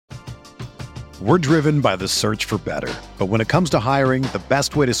We're driven by the search for better. But when it comes to hiring, the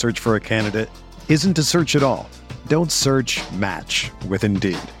best way to search for a candidate isn't to search at all. Don't search, match with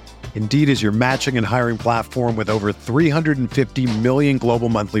Indeed. Indeed is your matching and hiring platform with over 350 million global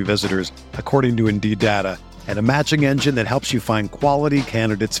monthly visitors, according to Indeed data, and a matching engine that helps you find quality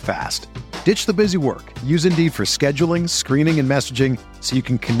candidates fast. Ditch the busy work. Use Indeed for scheduling, screening, and messaging so you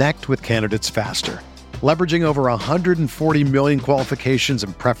can connect with candidates faster. Leveraging over 140 million qualifications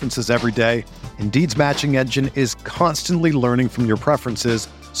and preferences every day, Indeed's matching engine is constantly learning from your preferences,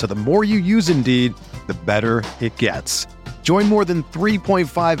 so the more you use Indeed, the better it gets. Join more than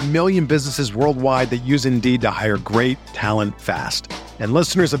 3.5 million businesses worldwide that use Indeed to hire great talent fast. And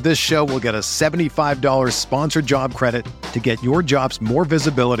listeners of this show will get a $75 sponsored job credit to get your jobs more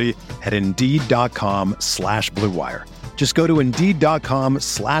visibility at Indeed.com/Blue Wire. Just go to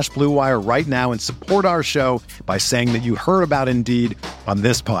Indeed.com/Blue Wire right now and support our show by saying that you heard about Indeed on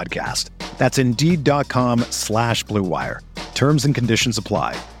this podcast. That's Indeed.com/Blue Wire. Terms and conditions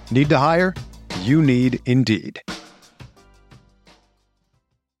apply. Need to hire? You need Indeed.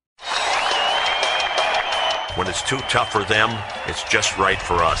 When it's too tough for them, it's just right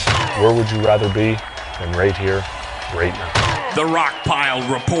for us. Where would you rather be than right here, right now? The Rockpile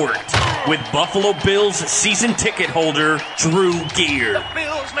Report with Buffalo Bills season ticket holder Drew Gear. The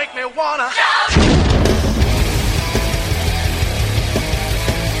Bills make me wanna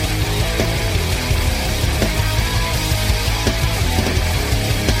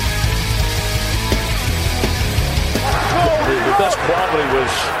The best quality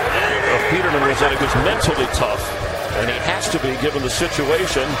of Peterman was that it was mentally tough, and he has to be given the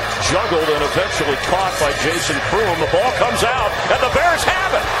situation. Juggled and eventually caught by Jason Kroom. The ball comes out, and the Bears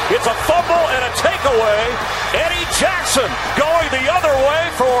have it. It's a fumble and a takeaway. Eddie Jackson going the other way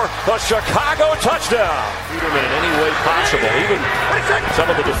for the Chicago touchdown. Peterman in any way possible, even some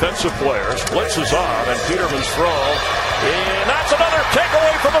of the defensive players. Blitzes on, and Peterman's throw. And that's another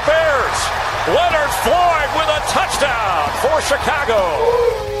takeaway for the Bears. Leonard Floyd with a touchdown for Chicago.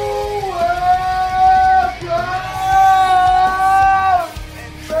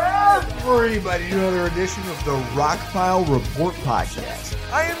 Everybody, another edition of the Rockpile Report Podcast.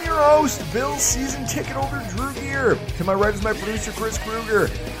 I am your host, Bill's season ticket holder, Drew Gear. To my right is my producer, Chris Kruger.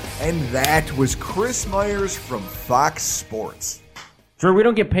 And that was Chris Myers from Fox Sports. Drew, we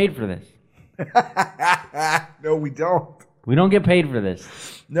don't get paid for this. No, we don't. We don't get paid for this.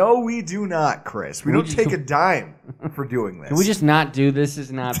 No, we do not, Chris. We don't take a dime for doing this. Can we just not do this?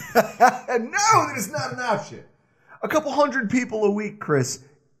 Is not. No, that is not an option. A couple hundred people a week, Chris,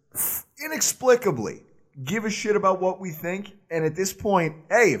 inexplicably give a shit about what we think. And at this point,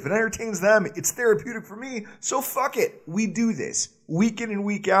 hey, if it entertains them, it's therapeutic for me. So fuck it. We do this week in and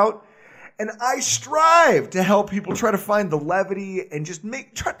week out. And I strive to help people try to find the levity and just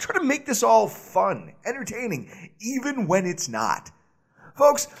try to make this all fun, entertaining, even when it's not.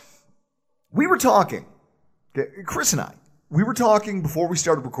 Folks, we were talking, Chris and I, we were talking before we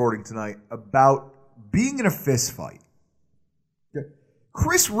started recording tonight about being in a fist fight.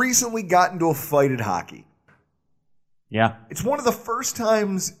 Chris recently got into a fight at hockey. Yeah. It's one of the first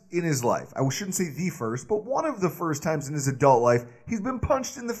times in his life. I shouldn't say the first, but one of the first times in his adult life he's been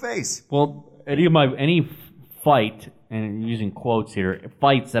punched in the face. Well, any fight, and using quotes here,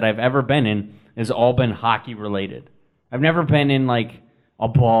 fights that I've ever been in has all been hockey related. I've never been in like a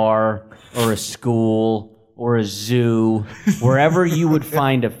bar or a school or a zoo. Wherever you would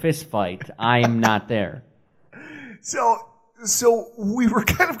find a fist fight, I am not there. So we were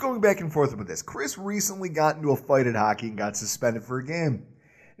kind of going back and forth with this. Chris recently got into a fight at hockey and got suspended for a game.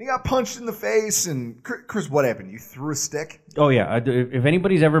 He got punched in the face, and Chris, what happened? You threw a stick? Oh, yeah. If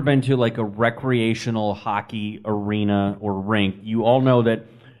anybody's ever been to like a recreational hockey arena or rink, you all know that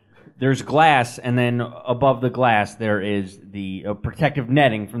there's glass, and then above the glass there is the protective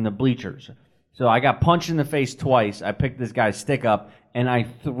netting from the bleachers. So I got punched in the face twice. I picked this guy's stick up, and I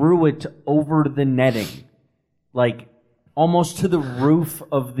threw it over the netting, like almost to the roof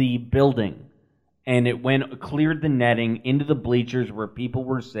of the building. And it cleared the netting into the bleachers where people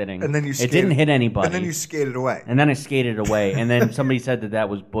were sitting. And then you it didn't hit anybody. And then you skated away. And then I skated away. And then somebody said that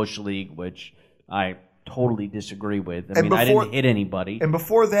was Bush League, which I totally disagree with. I didn't hit anybody. And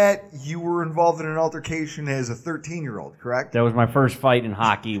before that, you were involved in an altercation as a 13-year-old, correct? That was my first fight in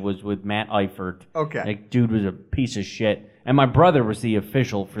hockey, was with Matt Eifert. Okay. That dude was a piece of shit. And my brother was the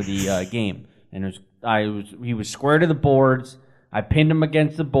official for the game. And he was square to the boards. I pinned him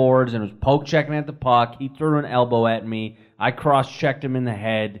against the boards and was poke checking at the puck. He threw an elbow at me. I cross-checked him in the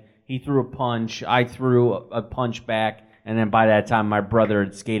head. He threw a punch. I threw a punch back. And then by that time, my brother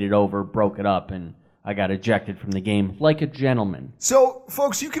had skated over, broke it up, and I got ejected from the game like a gentleman. So,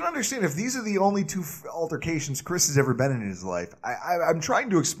 folks, you can understand if these are the only two altercations Chris has ever been in his life. I'm trying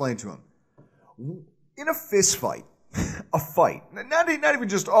to explain to him. In a fist fight, a fight, not even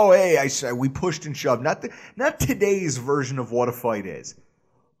just, we pushed and shoved, not today's version of what a fight is,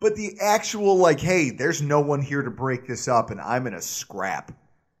 but the actual, like, hey, there's no one here to break this up and I'm in a scrap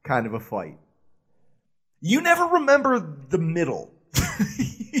kind of a fight. You never remember the middle.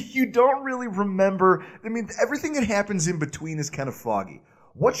 You don't really remember. I mean, everything that happens in between is kind of foggy.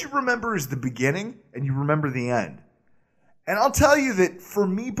 What you remember is the beginning, and you remember the end. And I'll tell you that for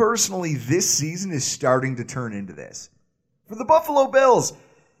me personally, this season is starting to turn into this. For the Buffalo Bills,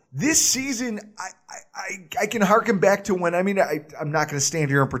 this season, I can harken back to when, I'm not going to stand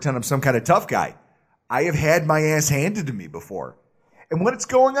here and pretend I'm some kind of tough guy. I have had my ass handed to me before. And when it's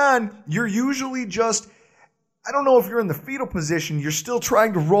going on, you're usually just, I don't know if you're in the fetal position, you're still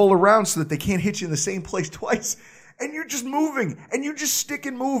trying to roll around so that they can't hit you in the same place twice. And you're just moving, and you just stick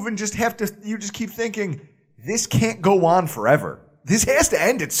and move and you just keep thinking, this can't go on forever. This has to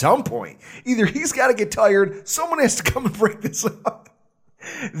end at some point. Either he's got to get tired, someone has to come and break this up.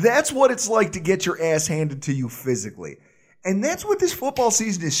 That's what it's like to get your ass handed to you physically. And that's what this football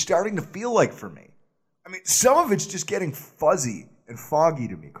season is starting to feel like for me. I mean, some of it's just getting fuzzy and foggy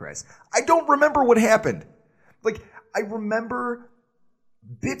to me, Chris. I don't remember what happened. Like, I remember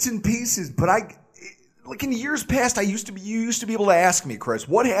bits and pieces, but like in years past, you used to be able to ask me, Chris,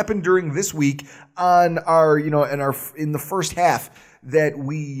 what happened during this week on in the first half that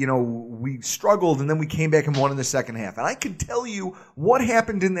we struggled and then we came back and won in the second half. And I could tell you what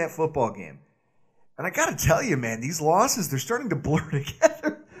happened in that football game. And I got to tell you, man, these losses, they're starting to blur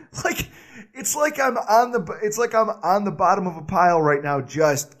together. It's like I'm on the bottom of a pile right now,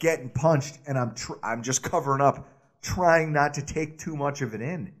 just getting punched, and I'm just covering up, trying not to take too much of it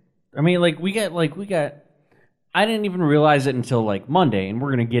in. I mean, we got. I didn't even realize it until Monday, and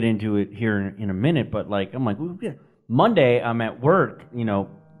we're gonna get into it here in a minute. But I'm like, Monday, I'm at work,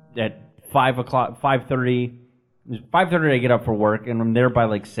 at 5:30. 5:30, I get up for work, and I'm there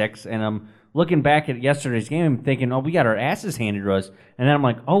by 6, and I'm looking back at yesterday's game and thinking, we got our asses handed to us. And then I'm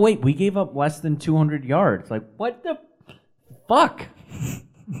like, oh, wait, we gave up less than 200 yards. What the fuck?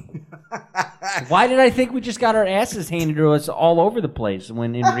 Why did I think we just got our asses handed to us all over the place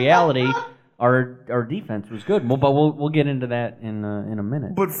when in reality our defense was good? But we'll get into that in a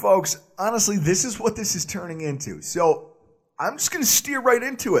minute. But, folks, honestly, this is what this is turning into. So I'm just going to steer right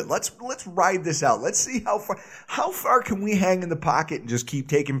into it. Let's ride this out. Let's see how far can we hang in the pocket and just keep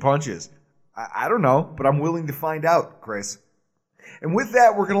taking punches. I don't know, but I'm willing to find out, Chris. And with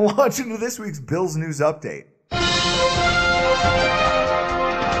that, we're going to launch into this week's Bills News Update.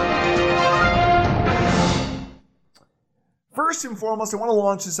 First and foremost, I want to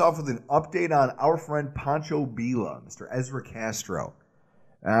launch this off with an update on our friend Pancho Villa, Mr. Ezra Castro.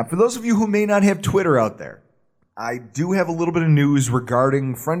 For those of you who may not have Twitter out there, I do have a little bit of news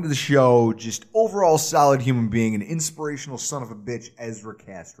regarding friend of the show, just overall solid human being, an inspirational son of a bitch, Ezra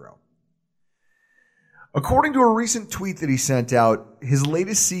Castro. According to a recent tweet that he sent out, his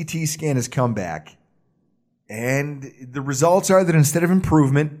latest CT scan has come back, and the results are that instead of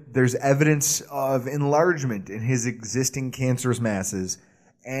improvement, there's evidence of enlargement in his existing cancerous masses,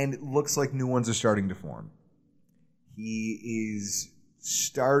 and it looks like new ones are starting to form. He's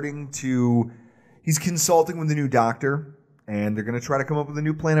consulting with a new doctor, and they're going to try to come up with a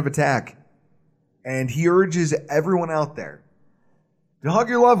new plan of attack. And he urges everyone out there to hug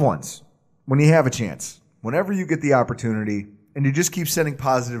your loved ones when you have a chance, whenever you get the opportunity, and to just keep sending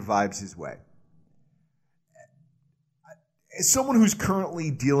positive vibes his way. As someone who's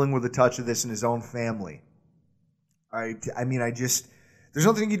currently dealing with a touch of this in his own family, there's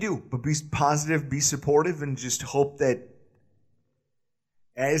nothing you can do but be positive, be supportive, and just hope that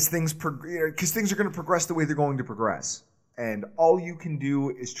as things progress, because things are going to progress the way they're going to progress. And all you can do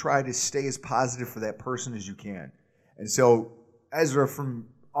is try to stay as positive for that person as you can. And so, Ezra, from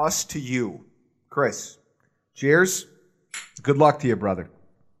us to you, Chris, cheers. Good luck to you, brother.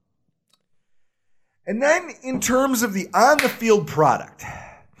 And then, in terms of the on-the-field product,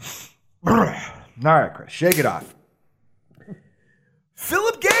 all right, Chris, shake it off.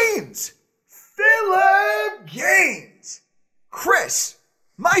 Phillip Gaines. Chris,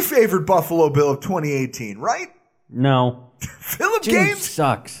 my favorite Buffalo Bill of 2018, right? No. Phillip Gaines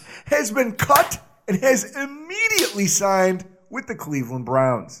sucks. Has been cut and has immediately signed with the Cleveland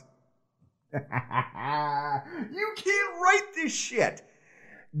Browns. You can't write this shit.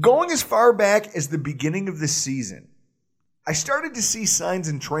 Going as far back as the beginning of this season, I started to see signs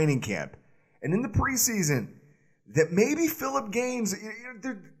in training camp and in the preseason that maybe Philip Gaines,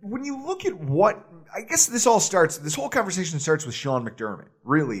 when you look at what, I guess this whole conversation starts with Sean McDermott,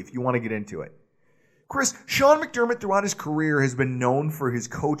 really, if you want to get into it. Chris, Sean McDermott throughout his career has been known for his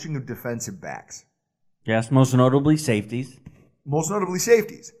coaching of defensive backs. Yes, most notably safeties.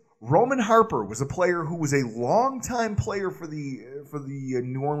 Roman Harper was a player who was a longtime player for the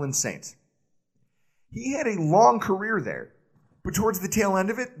New Orleans Saints. He had a long career there, but towards the tail end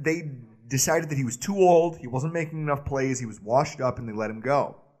of it, they decided that he was too old, he wasn't making enough plays, he was washed up, and they let him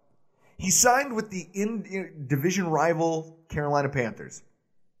go. He signed with the division rival Carolina Panthers.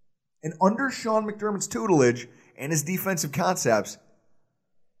 And under Sean McDermott's tutelage and his defensive concepts,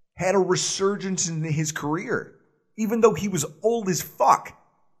 had a resurgence in his career, even though he was old as fuck.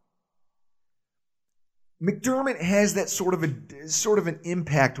 McDermott has that sort of an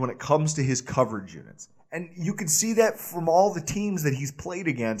impact when it comes to his coverage units. And you can see that from all the teams that he's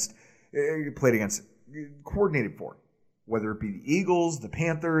coordinated for, whether it be the Eagles, the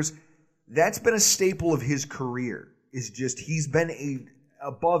Panthers. That's been a staple of his career, is just he's been a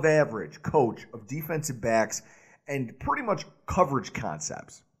above average coach of defensive backs and pretty much coverage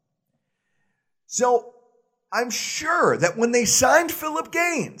concepts. So I'm sure that when they signed Philip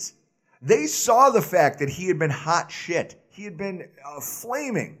Gaines, they saw the fact that he had been hot shit. He had been a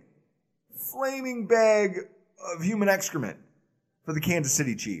flaming bag of human excrement for the Kansas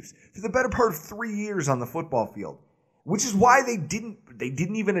City Chiefs for the better part of 3 years on the football field, which is why they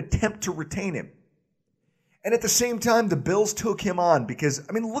didn't even attempt to retain him. And at the same time, the Bills took him on because,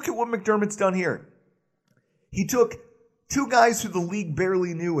 I mean, look at what McDermott's done here. He took two guys who the league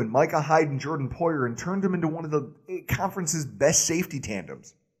barely knew in Micah Hyde and Jordan Poyer and turned them into one of the conference's best safety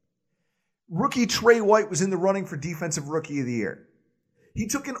tandems. Rookie Trey White was in the running for Defensive Rookie of the Year. He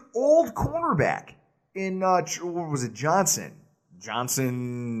took an old cornerback in, what was it, Johnson?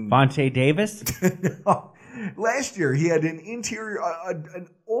 Vontae Davis? No. Last year, he had an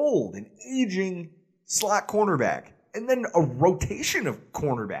aging slot cornerback, and then a rotation of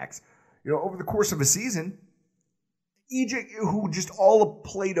cornerbacks. Over the course of a season, EJ, who just all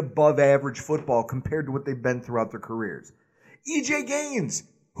played above average football compared to what they've been throughout their careers. EJ Gaines,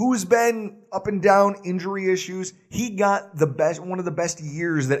 who's been up and down injury issues, he got one of the best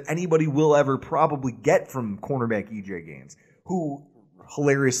years that anybody will ever probably get from cornerback EJ Gaines, who,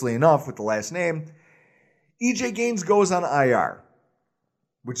 hilariously enough, with the last name, EJ Gaines goes on IR,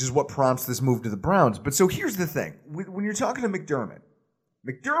 which is what prompts this move to the Browns. But so here's the thing. When you're talking to McDermott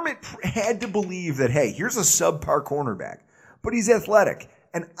had to believe that, hey, here's a subpar cornerback, but he's athletic,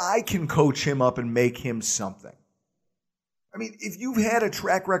 and I can coach him up and make him something. I mean, if you've had a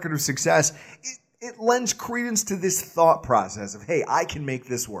track record of success, it lends credence to this thought process of, hey, I can make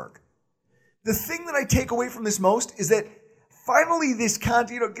this work. The thing that I take away from this most is that finally this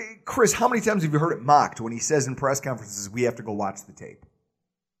content, Chris, how many times have you heard it mocked when he says in press conferences, we have to go watch the tape?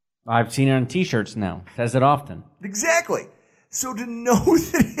 I've seen it on T-shirts now. Says it often. Exactly. So to know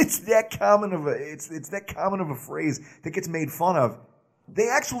that it's that common of a phrase that gets made fun of, they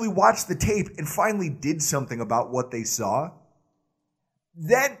actually watched the tape and finally did something about what they saw.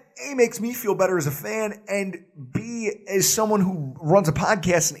 That, A, makes me feel better as a fan, and B, as someone who runs a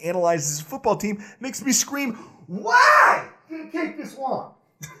podcast and analyzes a football team, makes me scream, why did it take this long?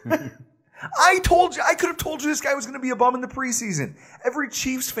 I could have told you this guy was going to be a bum in the preseason. Every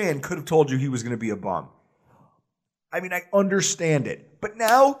Chiefs fan could have told you he was going to be a bum. I mean, I understand it. But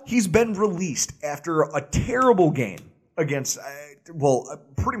now he's been released after a terrible game against,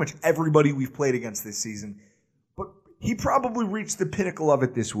 pretty much everybody we've played against this season. But he probably reached the pinnacle of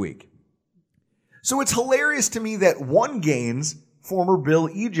it this week. So it's hilarious to me that one Gaines, former Bill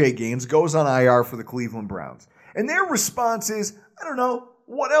EJ Gaines, goes on IR for the Cleveland Browns. And their response is, I don't know,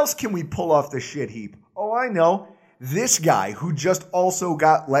 what else can we pull off the shit heap? Oh, I know. This guy who just also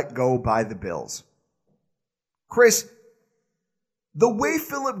got let go by the Bills. Chris, the way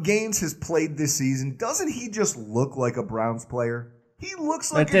Philip Gaines has played this season, doesn't he just look like a Browns player? He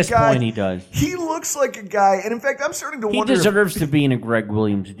looks like a guy. At this point, he does. He looks like a guy, and in fact, I'm starting to wonder. He deserves to be in a Greg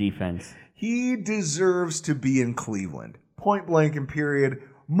Williams defense. He deserves to be in Cleveland. Point blank and period.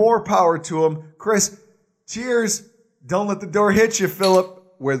 More power to him. Chris, cheers. Don't let the door hit you,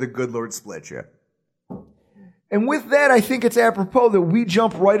 Philip, where the good Lord split you. And with that, I think it's apropos that we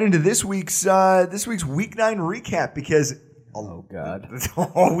jump right into this week's Week 9 recap because oh god,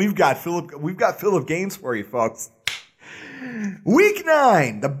 we've got Philip Gaines for you, folks. Week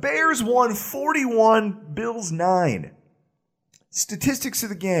 9, the Bears won 41, Bills 9. Statistics of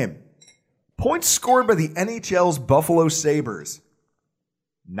the game: points scored by the NHL's Buffalo Sabres,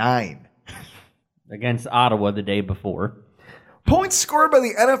 9. Against Ottawa the day before. Points scored by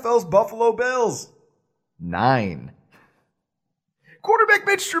the NFL's Buffalo Bills, 9. Quarterback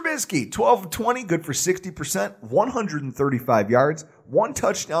Mitch Trubisky, 12 of 20, good for 60%, 135 yards, 1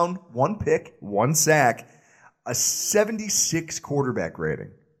 touchdown, 1 pick, 1 sack, a 76 quarterback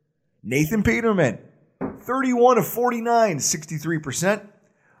rating. Nathan Peterman, 31 of 49, 63%,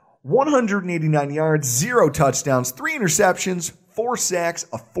 189 yards, 0 touchdowns, 3 interceptions, 4 sacks,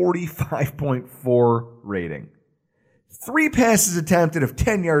 a 45.4 rating. 3 passes attempted of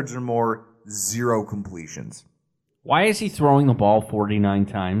 10 yards or more, 0 completions. Why is he throwing the ball 49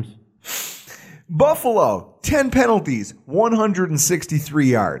 times? Buffalo, 10 penalties, 163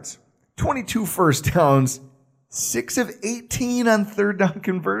 yards, 22 first downs, 6 of 18 on third down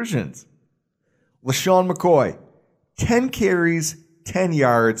conversions. LaShawn McCoy, 10 carries, 10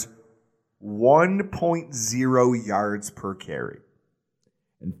 yards, 1.0 yards per carry.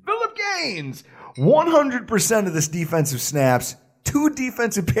 And Phillip Gaines, 100% of this defensive snaps, 2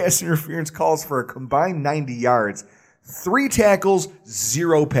 defensive pass interference calls for a combined 90 yards, 3 tackles,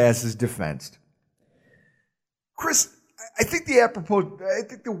 0 passes defensed. Chris, I think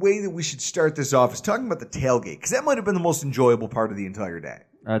the way that we should start this off is talking about the tailgate, because that might have been the most enjoyable part of the entire day.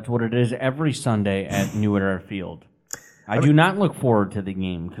 That's what it is every Sunday at New Era Field. I do not look forward to the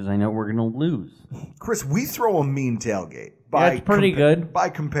game because I know we're going to lose. Chris, we throw a mean tailgate. It's pretty good. By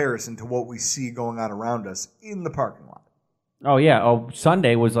comparison to what we see going on around us in the parking lot. Oh, yeah. Oh,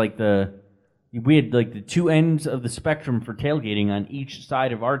 Sunday was like we had like the 2 ends of the spectrum for tailgating on each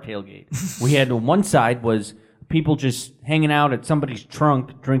side of our tailgate. We had one side was people just hanging out at somebody's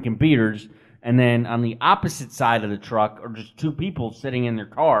trunk drinking beers, and then on the opposite side of the truck are just 2 people sitting in their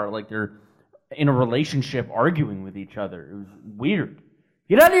car like they're in a relationship arguing with each other. It was weird.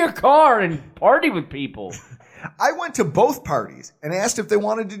 Get out of your car and party with people. I went to both parties and asked if they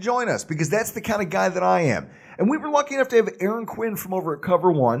wanted to join us because that's the kind of guy that I am. And we were lucky enough to have Aaron Quinn from over at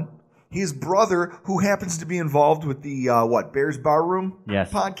Cover One, his brother, who happens to be involved with the Bears Barroom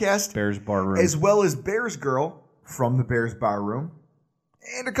podcast, Bears Barroom, as well as Bears Girl from the Bears Barroom,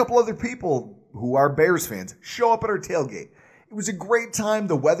 and a couple other people who are Bears fans show up at our tailgate. It was a great time.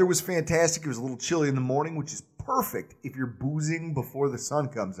 The weather was fantastic. It was a little chilly in the morning, which is perfect if you're boozing before the sun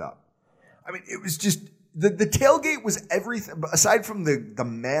comes up. I mean, it was just the tailgate was everything aside from the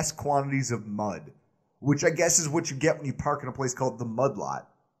mass quantities of mud, which I guess is what you get when you park in a place called the Mud Lot.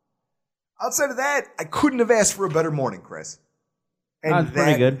 Outside of that, I couldn't have asked for a better morning, Chris. And that's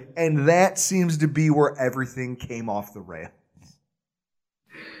pretty good. And that seems to be where everything came off the rails.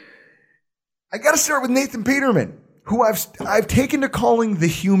 I got to start with Nathan Peterman, who I've taken to calling the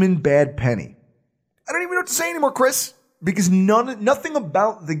human bad penny. I don't even know what to say anymore, Chris, because nothing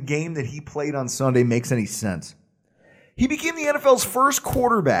about the game that he played on Sunday makes any sense. He became the NFL's first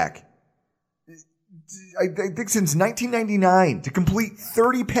quarterback, I think since 1999, to complete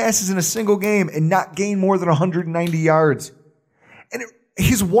 30 passes in a single game and not gain more than 190 yards. And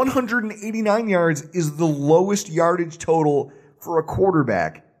his 189 yards is the lowest yardage total for a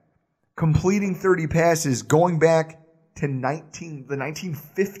quarterback completing 30 passes going back to the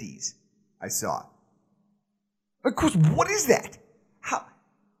 1950s, I saw. Of course, what is that?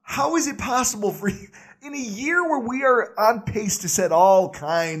 How is it possible for you in a year where we are on pace to set all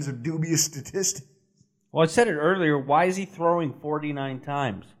kinds of dubious statistics? Well, I said it earlier. Why is he throwing 49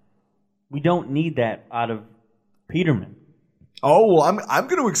 times? We don't need that out of Peterman. Oh, well, I'm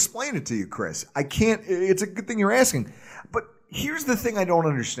going to explain it to you, Chris. I can't. It's a good thing you're asking. But here's the thing I don't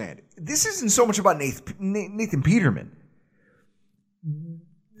understand. This isn't so much about Nathan Peterman.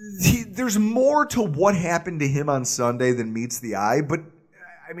 There's more to what happened to him on Sunday than meets the eye. But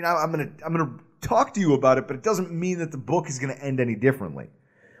I mean, I'm gonna talk to you about it. But it doesn't mean that the book is going to end any differently.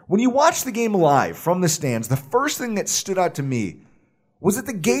 When you watch the game live from the stands, the first thing that stood out to me was that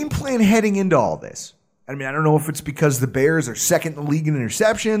the game plan heading into all this. I mean, I don't know if it's because the Bears are second in the league in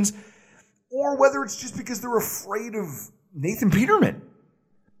interceptions or whether it's just because they're afraid of Nathan Peterman.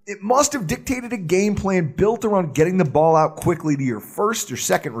 It must have dictated a game plan built around getting the ball out quickly to your first or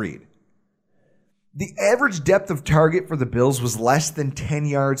second read. The average depth of target for the Bills was less than 10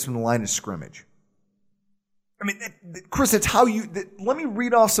 yards from the line of scrimmage. I mean, Chris, that's how let me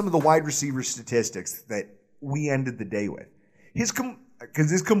read off some of the wide receiver statistics that we ended the day with. Because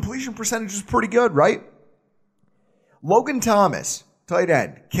his completion percentage is pretty good, right? Logan Thomas, tight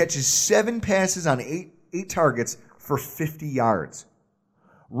end, catches 7 passes on 8 targets for 50 yards.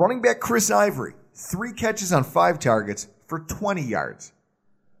 Running back Chris Ivory, 3 catches on 5 targets for 20 yards.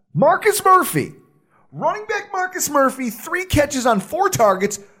 Marcus Murphy, running back Marcus Murphy, 3 catches on 4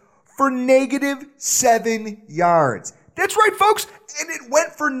 targets for -7 yards. That's right, folks, and it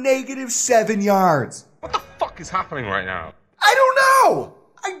went for -7 yards. What the fuck is happening right now? I don't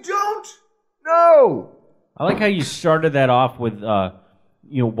know. I like how you started that off with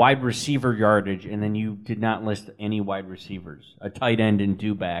wide receiver yardage, and then you did not list any wide receivers, a tight end and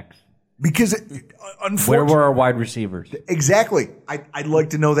 2 backs. Because, unfortunately... Where were our wide receivers? Exactly. I'd like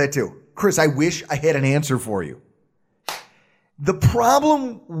to know that too. Chris, I wish I had an answer for you. The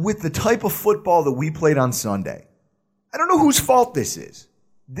problem with the type of football that we played on Sunday, I don't know whose fault this is.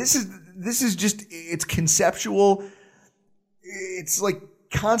 This is just, it's conceptual. It's like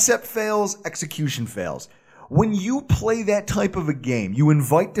concept fails, execution fails. When you play that type of a game, you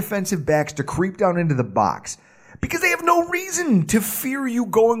invite defensive backs to creep down into the box because they have no reason to fear you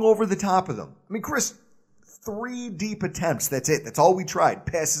going over the top of them. I mean, Chris, 3 deep attempts, that's it. That's all we tried.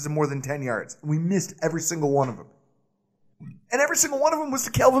 Passes of more than 10 yards. We missed every single one of them. And every single one of them was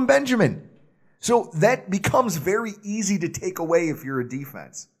to Kelvin Benjamin. So that becomes very easy to take away if you're a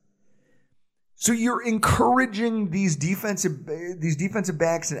defense. So you're encouraging these defensive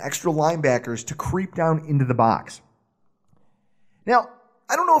backs and extra linebackers to creep down into the box. Now,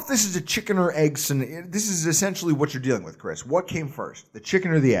 I don't know if this is a chicken or egg scenario. This is essentially what you're dealing with, Chris. What came first, the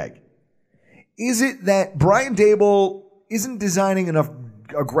chicken or the egg? Is it that Brian Daboll isn't designing enough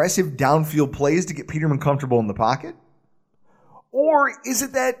aggressive downfield plays to get Peterman comfortable in the pocket? Or is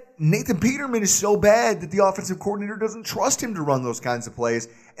it that Nathan Peterman is so bad that the offensive coordinator doesn't trust him to run those kinds of plays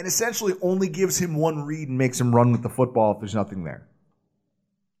and essentially only gives him one read and makes him run with the football if there's nothing there?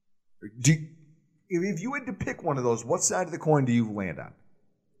 If you had to pick one of those, what side of the coin do you land on?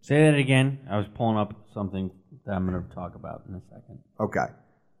 Say that again. I was pulling up something that I'm going to talk about in a second. Okay.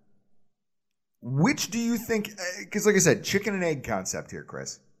 Which do you think, because like I said, chicken and egg concept here,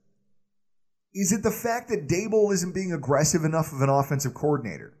 Chris. Is it the fact that Daboll isn't being aggressive enough of an offensive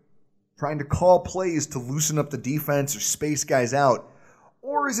coordinator, trying to call plays to loosen up the defense or space guys out?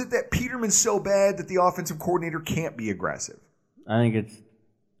 Or is it that Peterman's so bad that the offensive coordinator can't be aggressive? I think it's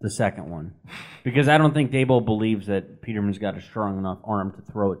the second one. Because I don't think Daboll believes that Peterman's got a strong enough arm to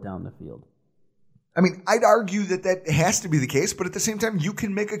throw it down the field. I mean, I'd argue that has to be the case, but at the same time, you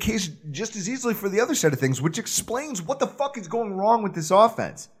can make a case just as easily for the other side of things, which explains what the fuck is going wrong with this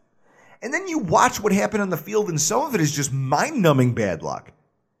offense. And then you watch what happened on the field, and some of it is just mind-numbing bad luck.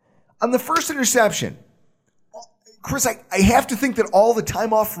 On the first interception, Chris, I have to think that all the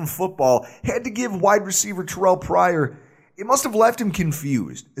time off from football had to give wide receiver Terrell Pryor, it must have left him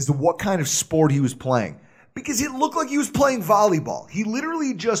confused as to what kind of sport he was playing. Because it looked like he was playing volleyball. He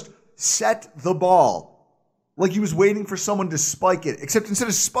literally just set the ball like he was waiting for someone to spike it, except instead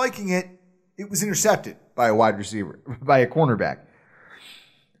of spiking it, it was intercepted by a wide receiver, by a cornerback.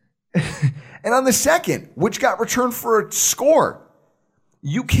 And on the second, which got returned for a score,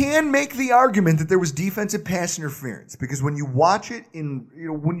 you can make the argument that there was defensive pass interference because when you watch it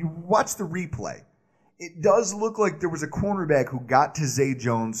when you watch the replay, it does look like there was a cornerback who got to Zay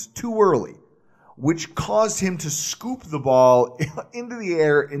Jones too early, which caused him to scoop the ball into the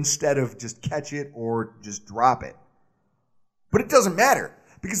air instead of just catch it or just drop it. But it doesn't matter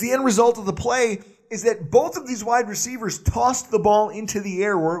because the end result of the play is that both of these wide receivers tossed the ball into the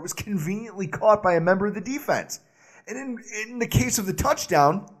air where it was conveniently caught by a member of the defense. And in the case of the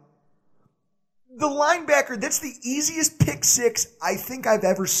touchdown, the linebacker, that's the easiest pick six I think I've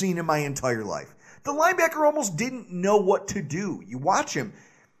ever seen in my entire life. The linebacker almost didn't know what to do. You watch him.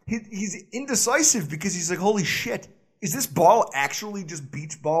 He's indecisive because he's like, holy shit, is this ball actually just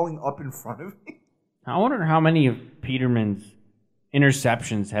beach balling up in front of me? I wonder how many of Peterman's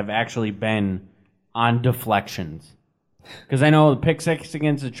interceptions have actually been on deflections. Because I know the pick six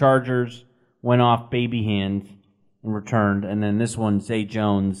against the Chargers went off baby hands and returned, and then this one, Zay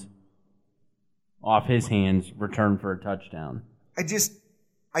Jones, off his hands, returned for a touchdown.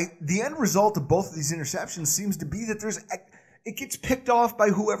 The end result of both of these interceptions seems to be that it gets picked off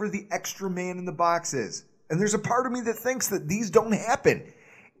by whoever the extra man in the box is. And there's a part of me that thinks that these don't happen.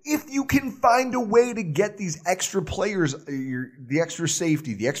 If you can find a way to get these extra players, the extra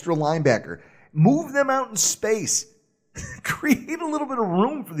safety, the extra linebacker, move them out in space, create a little bit of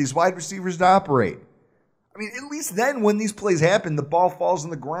room for these wide receivers to operate. I mean, at least then when these plays happen, the ball falls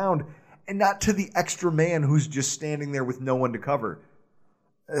on the ground and not to the extra man who's just standing there with no one to cover.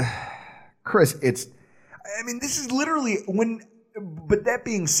 Chris, this is literally but that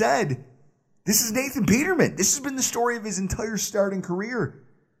being said, this is Nathan Peterman. This has been the story of his entire starting career.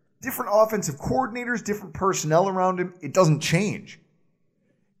 Different offensive coordinators, different personnel around him. It doesn't change.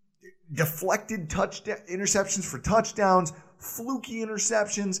 Deflected interceptions for touchdowns, fluky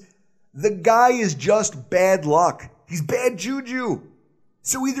interceptions. The guy is just bad luck. He's bad juju.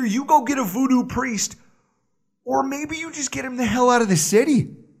 So either you go get a voodoo priest or maybe you just get him the hell out of the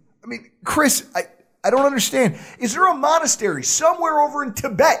city. I mean, Chris, I don't understand. Is there a monastery somewhere over in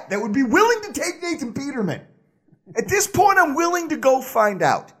Tibet that would be willing to take Nathan Peterman? At this point, I'm willing to go find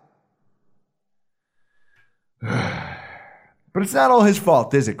out. But it's not all his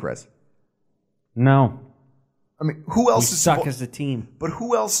fault, is it, Chris? No. I mean, who else We is suck as a team. But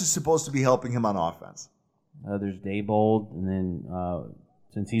who else is supposed to be helping him on offense? There's Daboll, and then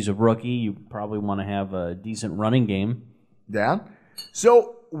since he's a rookie, you probably want to have a decent running game. Yeah.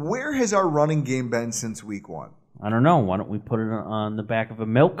 So where has our running game been since week 1? I don't know. Why don't we put it on the back of a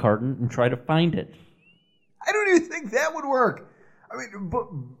milk carton and try to find it? I don't even think that would work. I mean, but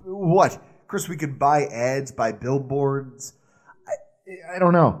what? Chris, we could buy ads, buy billboards. I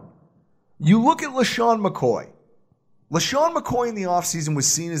don't know. You look at LaShawn McCoy. LaShawn McCoy in the offseason was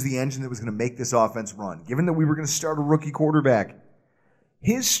seen as the engine that was going to make this offense run, given that we were going to start a rookie quarterback.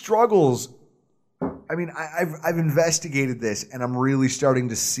 His struggles, I mean, I've investigated this, and I'm really starting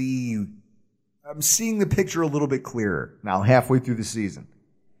to see, I'm seeing the picture a little bit clearer now, halfway through the season.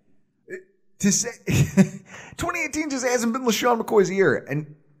 To say 2018 just hasn't been LaShawn McCoy's year,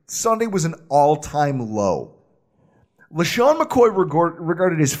 and Sunday was an all-time low. LaShawn McCoy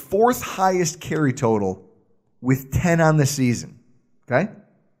regarded his 4th highest carry total with 10 on the season, okay?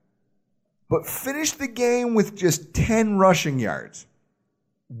 But finished the game with just 10 rushing yards,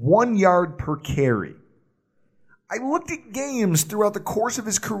 1 yard per carry. I looked at games throughout the course of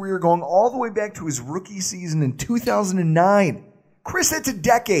his career going all the way back to his rookie season in 2009. Chris, that's a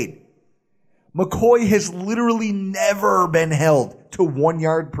decade. McCoy has literally never been held to 1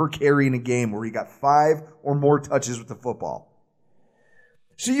 yard per carry in a game where he got 5 or more touches with the football.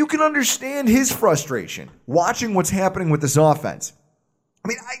 So you can understand his frustration watching what's happening with this offense. I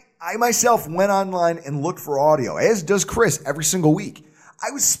mean, I myself went online and looked for audio, as does Chris every single week.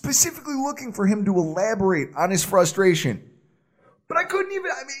 I was specifically looking for him to elaborate on his frustration. But I couldn't even,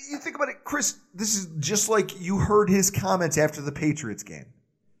 I mean, you think about it, Chris, this is just like you heard his comments after the Patriots game.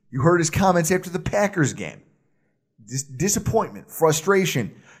 You heard his comments after the Packers game. Disappointment,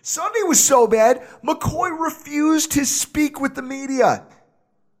 frustration. Sunday was so bad, McCoy refused to speak with the media.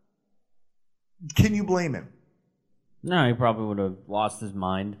 Can you blame him? No, he probably would have lost his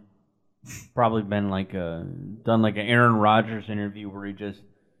mind. Probably been done like an Aaron Rodgers interview where he just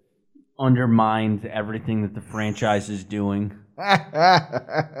undermines everything that the franchise is doing.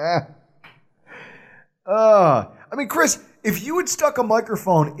 I mean, Chris, if you had stuck a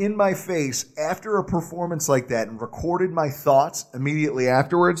microphone in my face after a performance like that and recorded my thoughts immediately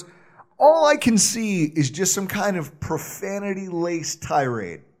afterwards, all I can see is just some kind of profanity-laced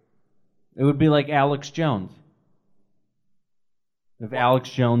tirade. It would be like Alex Jones. If Alex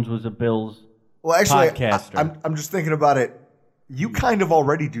Jones was a Bills podcaster. I'm just thinking about it. You kind of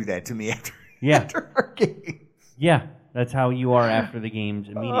already do that to me after our games. Yeah, that's how you are after the games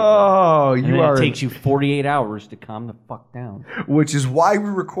immediately. Oh, and it takes you 48 hours to calm the fuck down. Which is why we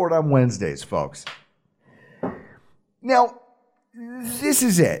record on Wednesdays, folks. Now, this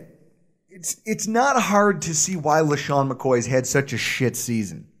is it. It's not hard to see why LaShawn McCoy's had such a shit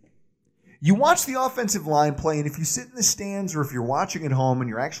season. You watch the offensive line play, and if you sit in the stands or if you're watching at home and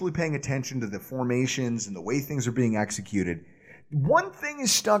you're actually paying attention to the formations and the way things are being executed, one thing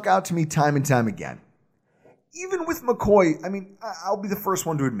has stuck out to me time and time again. Even with McCoy, I mean, I'll be the first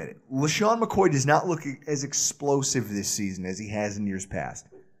one to admit it. LaShawn McCoy does not look as explosive this season as he has in years past.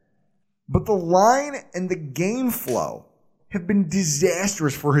 But the line and the game flow have been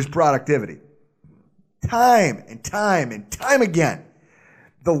disastrous for his productivity. Time and time and time again.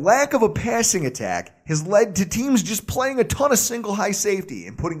 The lack of a passing attack has led to teams just playing a ton of single high safety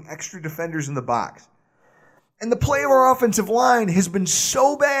and putting extra defenders in the box. And the play of our offensive line has been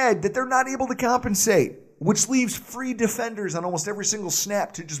so bad that they're not able to compensate, which leaves free defenders on almost every single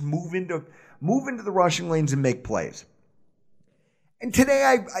snap to just move into the rushing lanes and make plays. And today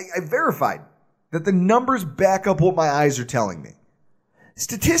I verified that the numbers back up what my eyes are telling me.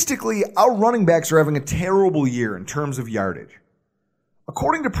 Statistically, our running backs are having a terrible year in terms of yardage.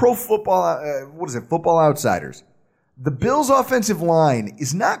 According to Football Outsiders, the Bills' offensive line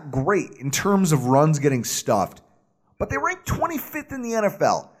is not great in terms of runs getting stuffed, but they rank 25th in the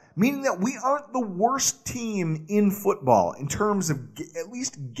NFL, meaning that we aren't the worst team in football in terms of at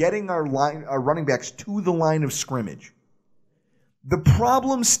least getting our running backs to the line of scrimmage. The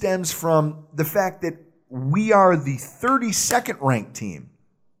problem stems from the fact that we are the 32nd ranked team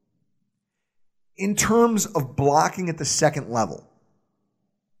in terms of blocking at the second level.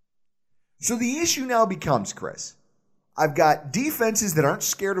 So the issue now becomes, Chris, I've got defenses that aren't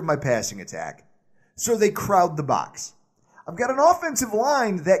scared of my passing attack, so they crowd the box. I've got an offensive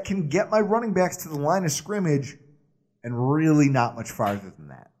line that can get my running backs to the line of scrimmage and really not much farther than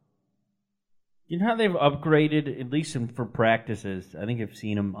that. You know how they've upgraded, at least for practices? I think I've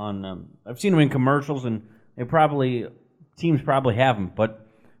seen them in commercials and Teams probably have them, but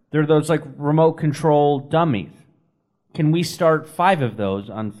they're those like remote control dummies. Can we start 5 of those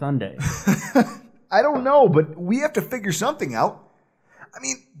on Sunday? I don't know, but we have to figure something out. I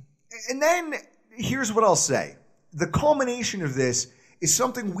mean, and then here's what I'll say. The culmination of this is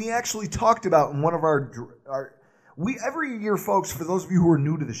something we actually talked about in one of every year, folks, for those of you who are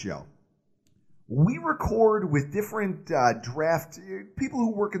new to the show, we record with different people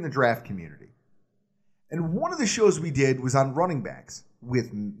who work in the draft community. And one of the shows we did was on running backs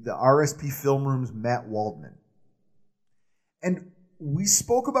with the RSP Film Room's Matt Waldman. And we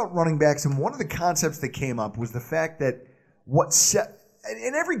spoke about running backs, and one of the concepts that came up was the fact that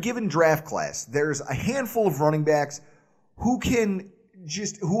in every given draft class, there's a handful of running backs who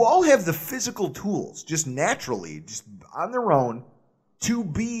all have the physical tools, just naturally, just on their own, to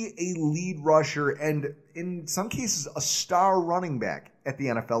be a lead rusher and, in some cases, a star running back at the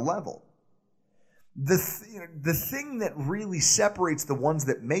NFL level. The thing that really separates the ones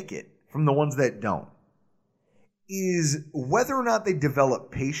that make it from the ones that don't is whether or not they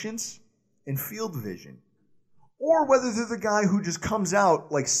develop patience and field vision, or whether they're the guy who just comes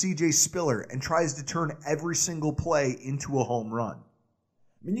out like C.J. Spiller and tries to turn every single play into a home run.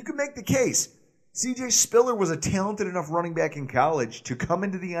 I mean, you can make the case. C.J. Spiller was a talented enough running back in college to come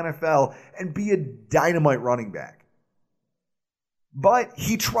into the NFL and be a dynamite running back. But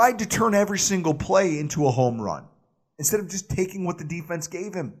he tried to turn every single play into a home run instead of just taking what the defense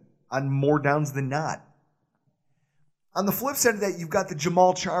gave him on more downs than not. On the flip side of that, you've got the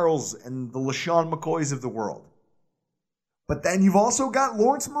Jamal Charles and the LaShawn McCoys of the world. But then you've also got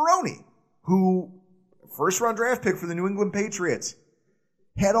Lawrence Maroney, who, first-round draft pick for the New England Patriots,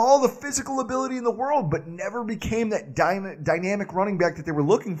 had all the physical ability in the world, but never became that dynamic running back that they were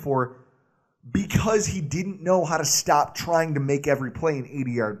looking for because he didn't know how to stop trying to make every play an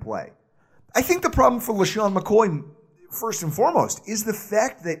 80-yard play. I think the problem for LaShawn McCoy, first and foremost, is the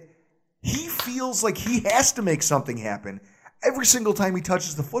fact that he feels like he has to make something happen every single time he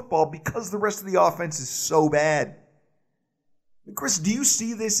touches the football because the rest of the offense is so bad. Chris, do you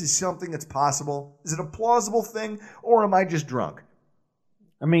see this as something that's possible? Is it a plausible thing, or am I just drunk?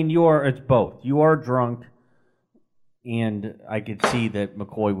 I mean, it's both. You are drunk, and I could see that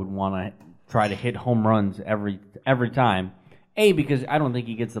McCoy would want to try to hit home runs every time. Because I don't think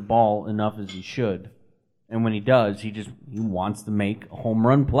he gets the ball enough as he should. And when he does, he wants to make a home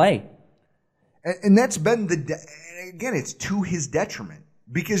run play. And that's been again, it's to his detriment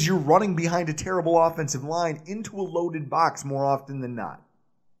because you're running behind a terrible offensive line into a loaded box more often than not.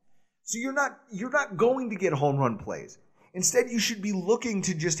 So you're not going to get home run plays. Instead, you should be looking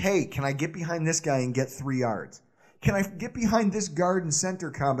to just, hey, can I get behind this guy and get 3 yards? Can I get behind this guard and center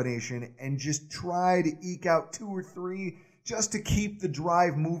combination and just try to eke out 2 or 3 just to keep the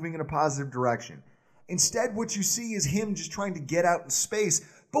drive moving in a positive direction? Instead, what you see is him just trying to get out in space.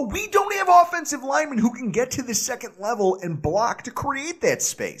 But we don't have offensive linemen who can get to the second level and block to create that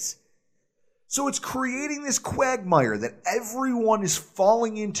space. So it's creating this quagmire that everyone is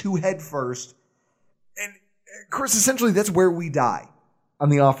falling into head first. And, Chris, essentially that's where we die on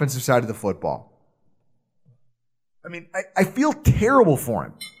the offensive side of the football. I mean, I feel terrible for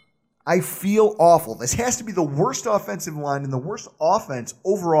him. I feel awful. This has to be the worst offensive line and the worst offense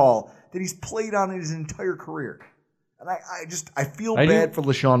overall that he's played on in his entire career. And I feel bad for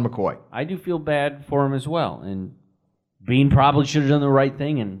LaShawn McCoy. I do feel bad for him as well. And Bean probably should have done the right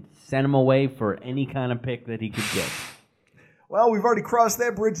thing and sent him away for any kind of pick that he could get. Well, we've already crossed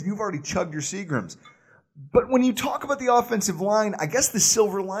that bridge, and you've already chugged your Seagrams. But when you talk about the offensive line, I guess the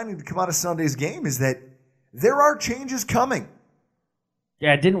silver lining to come out of Sunday's game is that there are changes coming.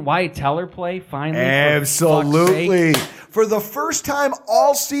 Yeah, didn't Wyatt Teller play finally? Absolutely. For the first time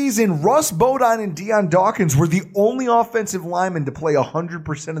all season, Russ Bodine and Deion Dawkins were the only offensive linemen to play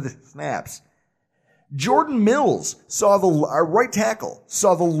 100% of the snaps. Jordan Mills, our right tackle,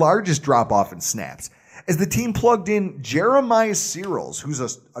 saw the largest drop-off in snaps as the team plugged in Jeremiah Searles, who's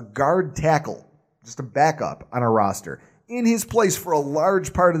a guard tackle, just a backup on our roster, in his place for a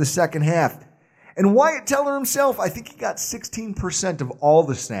large part of the second half. And Wyatt Teller himself, I think he got 16% of all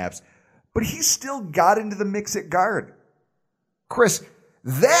the snaps, but he still got into the mix at guard. Chris,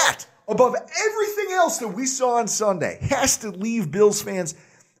 that, above everything else that we saw on Sunday, has to leave Bills fans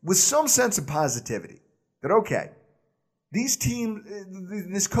with some sense of positivity. That, okay,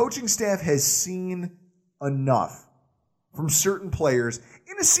 this coaching staff has seen enough from certain players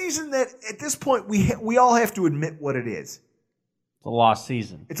in a season that, at this point, we all have to admit what it is. It's a lost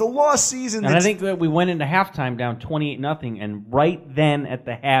season. It's a lost season. And I think that we went into halftime down 28-0, and right then at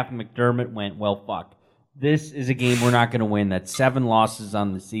the half, McDermott went, well, fuck. This is a game we're not going to win. That's 7 losses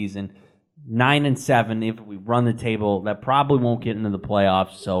on the season. 9-7 if we run the table. That probably won't get into the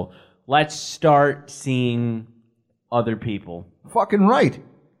playoffs. So let's start seeing other people. Fucking right.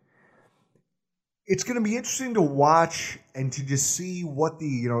 It's going to be interesting to watch and to just see what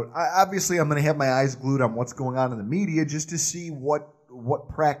obviously I'm going to have my eyes glued on what's going on in the media just to see what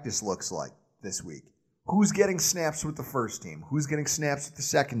practice looks like this week. Who's getting snaps with the first team? Who's getting snaps with the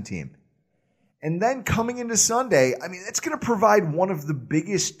second team? And then coming into Sunday, I mean, that's going to provide one of the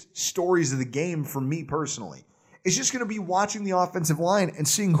biggest stories of the game for me personally. It's just going to be watching the offensive line and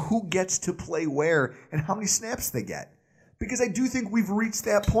seeing who gets to play where and how many snaps they get. Because I do think we've reached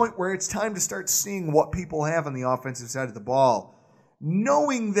that point where it's time to start seeing what people have on the offensive side of the ball,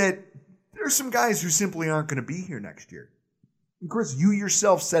 knowing that there's some guys who simply aren't going to be here next year. And Chris, you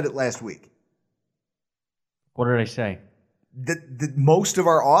yourself said it last week. What did I say? That most of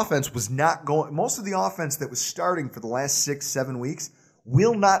our offense was not going. Most of the offense that was starting for the last 6-7 weeks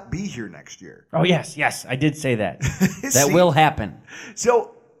will not be here next year. Oh, yes, I did say that. That will happen.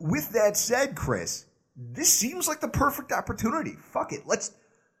 So, with that said, Chris, this seems like the perfect opportunity. Fuck it.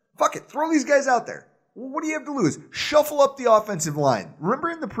 Throw these guys out there. What do you have to lose? Shuffle up the offensive line. Remember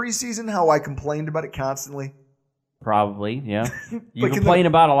in the preseason how I complained about it constantly? Probably, yeah. You complain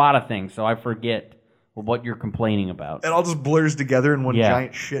about a lot of things, so I forget what you're complaining about. It all just blurs together in one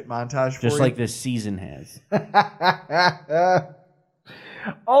giant shit montage for you. Just like this season has.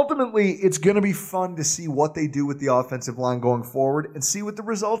 Ultimately, it's going to be fun to see what they do with the offensive line going forward and see what the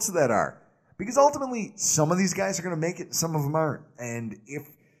results of that are. Because ultimately, some of these guys are going to make it, some of them aren't. And if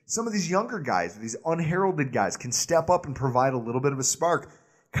some of these younger guys, these unheralded guys, can step up and provide a little bit of a spark,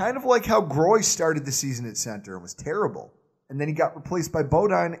 kind of like how Groy started the season at center and was terrible. And then he got replaced by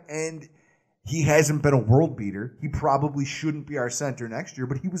Bodine, and he hasn't been a world beater. He probably shouldn't be our center next year,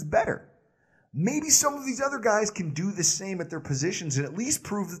 but he was better. Maybe some of these other guys can do the same at their positions and at least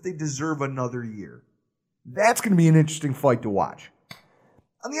prove that they deserve another year. That's going to be an interesting fight to watch.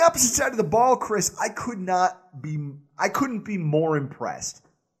 On the opposite side of the ball, Chris, I couldn't be more impressed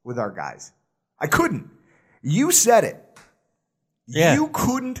with our guys. I couldn't. You said it. Yeah. You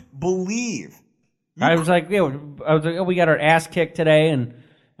couldn't believe. I was like, oh, we got our ass kicked today, and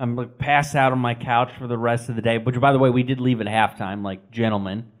I'm like passed out on my couch for the rest of the day. Which, by the way, we did leave at halftime, like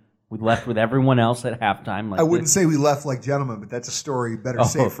gentlemen. We left with everyone else at halftime. Like I wouldn't say we left like gentlemen, but that's a story you better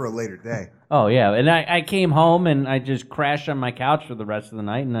save for a later day. Oh, yeah. And I came home, and I just crashed on my couch for the rest of the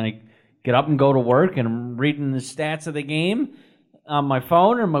night, and I get up and go to work, and I'm reading the stats of the game on my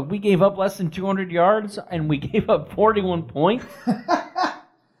phone, and I'm like, we gave up less than 200 yards, and we gave up 41 points?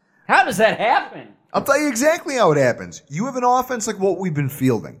 How does that happen? I'll tell you exactly how it happens. You have an offense like what we've been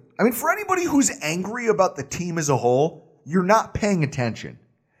fielding. I mean, for anybody who's angry about the team as a whole, you're not paying attention.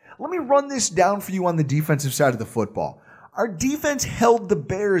 Let me run this down for you on the defensive side of the football. Our defense held the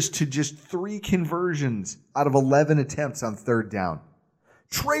Bears to just 3 conversions out of 11 attempts on third down.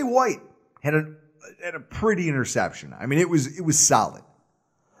 Trey White had a pretty interception. I mean, it was solid.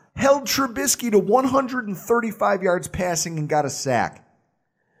 Held Trubisky to 135 yards passing and got a sack.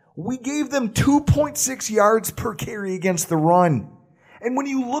 We gave them 2.6 yards per carry against the run. And when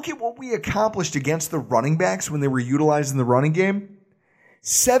you look at what we accomplished against the running backs when they were utilized in the running game,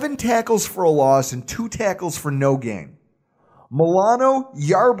 7 tackles for a loss and 2 tackles for no gain. Milano,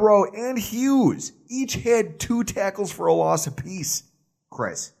 Yarbrough, and Hughes each had 2 tackles for a loss apiece.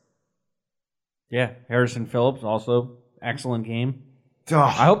 Chris. Yeah, Harrison Phillips, also excellent game. Ugh.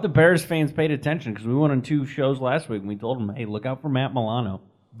 I hope the Bears fans paid attention because we went on 2 shows last week and we told them, hey, look out for Matt Milano.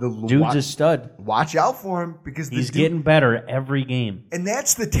 Dude's a stud. Watch out for him because he's getting better every game. And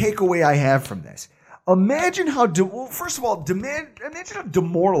that's the takeaway I have from this. Imagine how, first of all, imagine how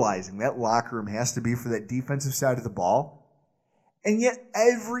demoralizing that locker room has to be for that defensive side of the ball. And yet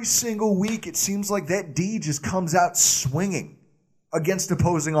every single week it seems like that D just comes out swinging against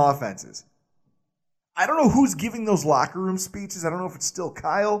opposing offenses. I don't know who's giving those locker room speeches. I don't know if it's still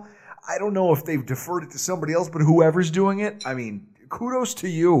Kyle. I don't know if they've deferred it to somebody else, but whoever's doing it, I mean, kudos to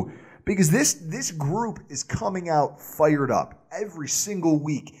you. Because this group is coming out fired up every single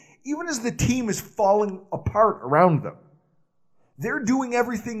week, even as the team is falling apart around them. They're doing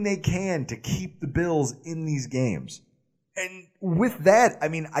everything they can to keep the Bills in these games. And with that, I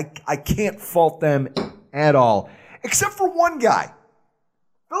mean, I can't fault them at all. Except for one guy.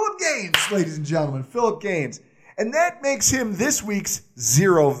 Philip Gaines, ladies and gentlemen. Philip Gaines. And that makes him this week's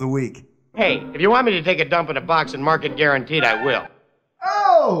Zero of the Week. Hey, if you want me to take a dump in a box and mark it guaranteed, I will.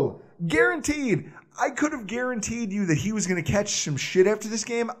 Oh, guaranteed. I could have guaranteed you that he was going to catch some shit after this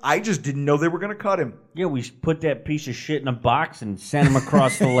game. I just didn't know they were going to cut him. Yeah, we put that piece of shit in a box and send him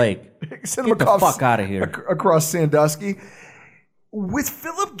across the lake. Send Get him the fuck out of here. Across Sandusky. with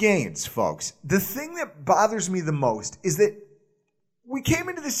Philip Gaines, folks, the thing that bothers me the most is that we came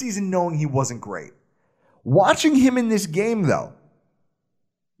into the season knowing he wasn't great. Watching him in this game, though,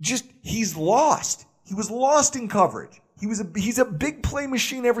 he's lost. He was lost in coverage. He's a big play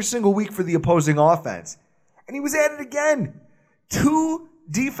machine every single week for the opposing offense. And he was at it again. 2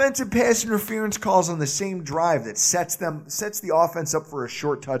 defensive pass interference calls on the same drive that sets the offense up for a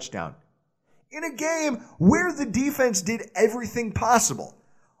short touchdown. In a game where the defense did everything possible.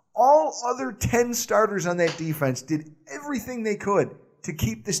 All other 10 starters on that defense did everything they could to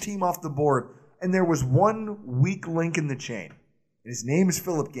keep this team off the board. And there was one weak link in the chain. His name is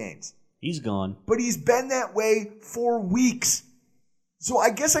Philip Gaines. He's gone. But he's been that way for weeks. So I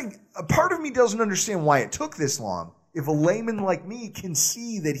guess a part of me doesn't understand why it took this long. If a layman like me can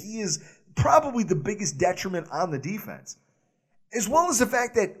see that he is probably the biggest detriment on the defense. As well as the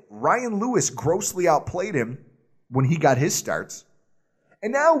fact that Ryan Lewis grossly outplayed him when he got his starts.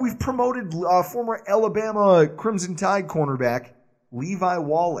 And now we've promoted former Alabama Crimson Tide cornerback Levi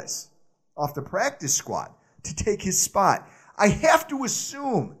Wallace off the practice squad to take his spot. I have to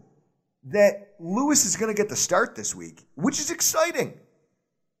assume that Lewis is going to get the start this week, which is exciting.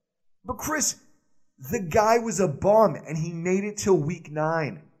 But Chris, the guy was a bum, and he made it till week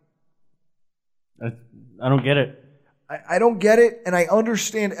 9. I don't get it. I don't get it, and I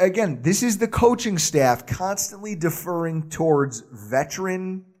understand. Again, this is the coaching staff constantly deferring towards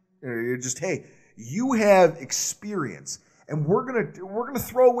veteran. Hey, you have experience, and we're gonna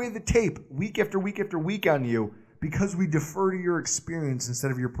throw away the tape week after week after week on you because we defer to your experience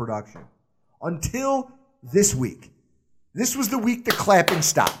instead of your production. Until this week. This was the week the clapping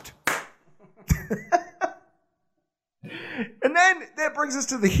stopped. And then that brings us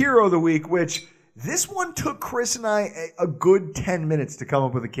to the hero of the week, which this one took Chris and I a good 10 minutes to come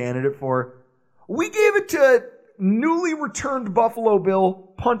up with a candidate for. We gave it to newly returned Buffalo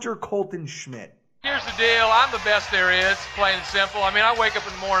Bill punter Colton Schmidt. Here's the deal. I'm the best there is, plain and simple. I mean, I wake up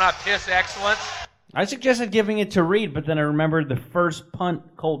in the morning, I piss excellence. I suggested giving it to Reed, but then I remembered the first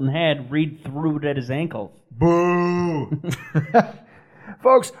punt Colton had, Reed threw it at his ankles. Boo!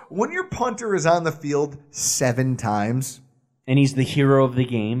 Folks, when your punter is on the field 7 times... And he's the hero of the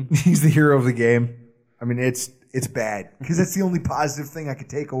game. He's the hero of the game. I mean, it's bad. Because that's the only positive thing I could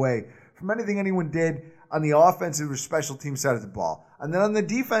take away from anything anyone did on the offensive or special team side of the ball. And then on the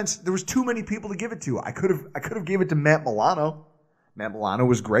defense, there was too many people to give it to. I could have gave it to Matt Milano. Matt Milano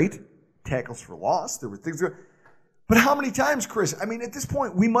was great. Tackles for loss. There were things. But how many times, Chris? I mean, at this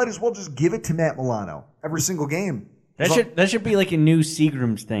point, we might as well just give it to Matt Milano every single game. That should be like a new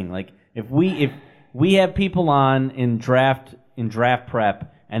Seagram's thing. Like if we have people on in draft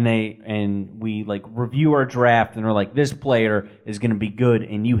prep and we like review our draft and they're like, this player is going to be good,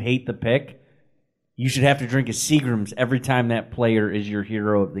 and you hate the pick, you should have to drink a Seagram's every time that player is your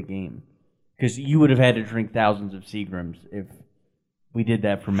hero of the game, because you would have had to drink thousands of Seagram's if we did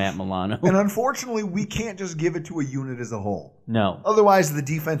that for Matt Milano. And unfortunately, we can't just give it to a unit as a whole. No. Otherwise, the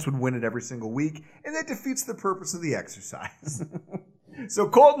defense would win it every single week, and that defeats the purpose of the exercise. So,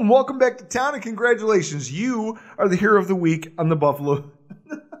 Colton, welcome back to town, and congratulations. You are the hero of the week on the Buffalo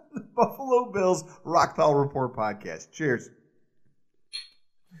Bills Rockpile Report podcast. Cheers.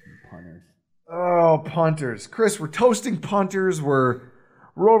 Punters. Oh, punters. Chris, we're toasting punters. We're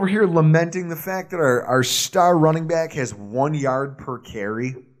over here lamenting the fact that our star running back has 1 yard per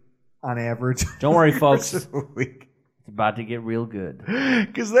carry on average. Don't worry, folks. It's about to get real good.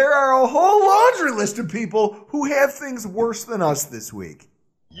 Because there are a whole laundry list of people who have things worse than us this week.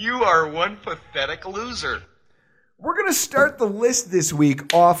 You are one pathetic loser. We're going to start the list this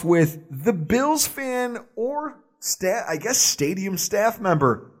week off with the Bills fan or stadium staff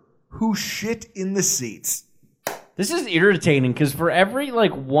member who shit in the seats. This is irritating because for every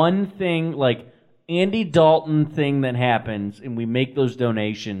one thing, Andy Dalton thing that happens and we make those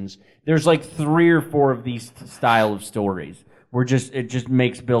donations, there's 3 or 4 of these style of stories where it just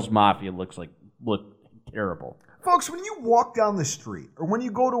makes Bills Mafia look terrible. Folks, when you walk down the street or when you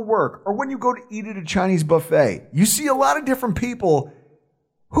go to work or when you go to eat at a Chinese buffet, you see a lot of different people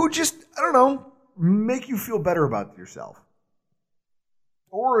who just, make you feel better about yourself.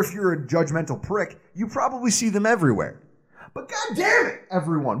 Or if you're a judgmental prick, you probably see them everywhere. But God damn it,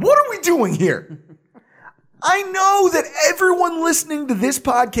 everyone, what are we doing here? I know that everyone listening to this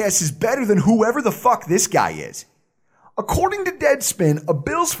podcast is better than whoever the fuck this guy is. According to Deadspin, a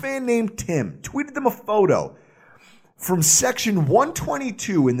Bills fan named Tim tweeted them a photo from section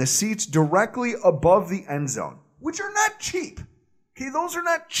 122 in the seats directly above the end zone, which are not cheap. Okay, those are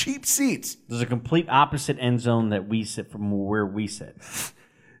not cheap seats. There's a complete opposite end zone that we sit from where we sit.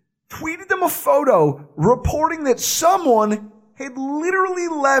 Tweeted them a photo reporting that someone had literally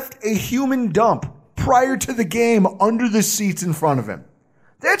left a human dump prior to the game under the seats in front of him.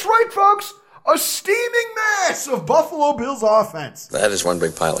 That's right, folks. A steaming mess of Buffalo Bills offense. That is one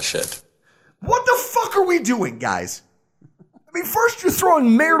big pile of shit. What the fuck are we doing, guys? I mean, first you're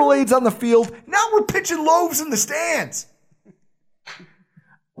throwing marital aids on the field. Now we're pitching loaves in the stands.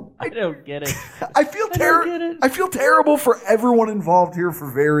 I don't get it. I feel terrible for everyone involved here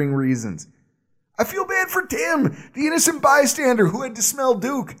for varying reasons. I feel bad for Tim, the innocent bystander who had to smell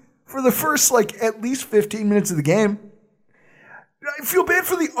Duke for the first, at least 15 minutes of the game. I feel bad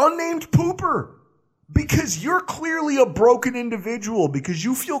for the unnamed pooper because you're clearly a broken individual because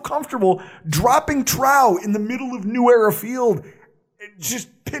you feel comfortable dropping trow in the middle of New Era Field and just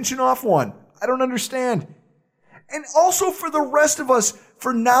pinching off one. I don't understand. And also for the rest of us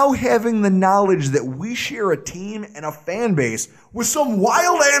for now having the knowledge that we share a team and a fan base with some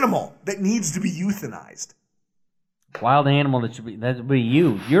wild animal that needs to be euthanized. Wild animal that would be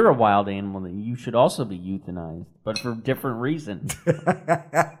you. You're a wild animal that you should also be euthanized, but for different reasons.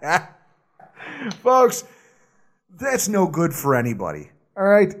 Folks, that's no good for anybody. All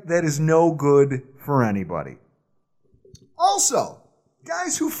right? That is no good for anybody. Also,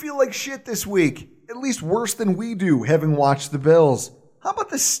 guys who feel like shit this week, at least worse than we do, having watched the Bills. How about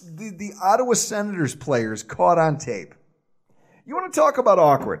the Ottawa Senators players caught on tape? You want to talk about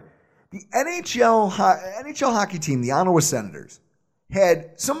awkward? The NHL hockey team, the Ottawa Senators,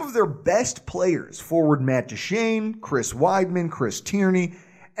 had some of their best players, forward Matt Duchene, Chris Weidman, Chris Tierney,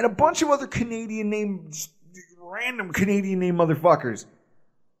 and a bunch of other random Canadian name motherfuckers,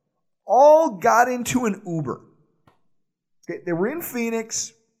 all got into an Uber. They were in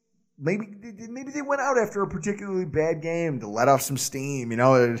Phoenix. Maybe they went out after a particularly bad game to let off some steam.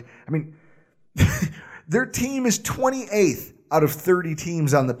 Their team is 28th out of 30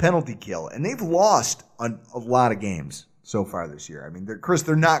 teams on the penalty kill, and they've lost a lot of games so far this year.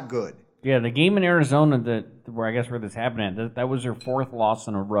 They're not good. Yeah, the game in Arizona where this happened that was their fourth loss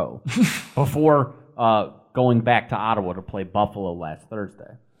in a row before going back to Ottawa to play Buffalo last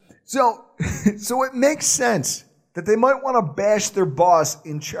Thursday. So it makes sense that they might want to bash their boss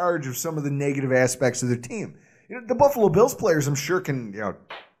in charge of some of the negative aspects of their team. The Buffalo Bills players, I'm sure, can,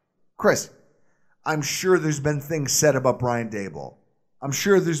 Chris, I'm sure there's been things said about Brian Daboll. I'm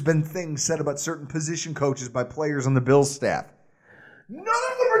sure there's been things said about certain position coaches by players on the Bills staff. None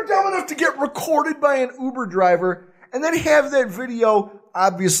of them are dumb enough to get recorded by an Uber driver and then have that video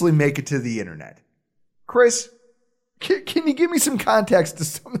obviously make it to the internet. Chris, can you give me some context to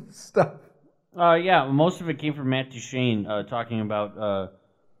some of this stuff? Yeah, most of it came from Matt Duchene talking about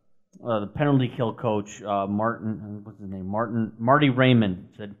the penalty kill coach, Marty Raymond.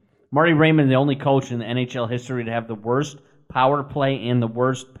 Said Marty Raymond, the only coach in the NHL history to have the worst power play and the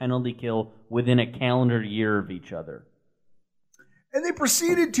worst penalty kill within a calendar year of each other. And they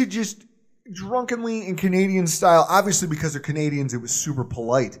proceeded to just drunkenly, in Canadian style, obviously because they're Canadians, it was super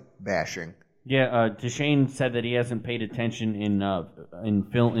polite bashing. Yeah, Duchene said that he hasn't paid attention in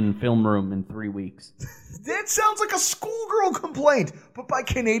film room in 3 weeks. That sounds like a schoolgirl complaint, but by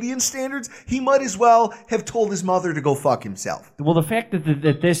Canadian standards, he might as well have told his mother to go fuck himself. Well, the fact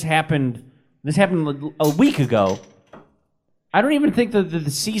that this happened a week ago, I don't even think that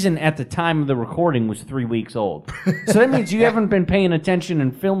the season at the time of the recording was 3 weeks old. So that means you haven't been paying attention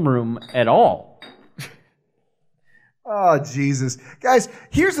in film room at all. Oh, Jesus. Guys,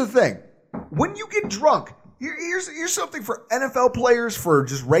 here's the thing. When you get drunk, here's something for NFL players, for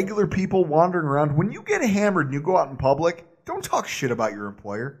just regular people wandering around. When you get hammered and you go out in public, don't talk shit about your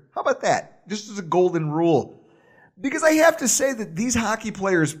employer. How about that? Just as a golden rule. Because I have to say that these hockey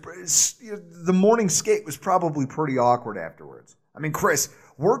players, the morning skate was probably pretty awkward afterwards. Chris,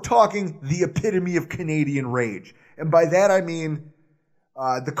 we're talking the epitome of Canadian rage. And by that I mean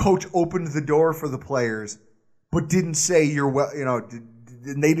the coach opened the door for the players, but didn't say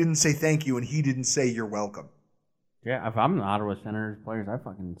and they didn't say thank you, and he didn't say you're welcome. Yeah, if I'm an Ottawa Senators players, I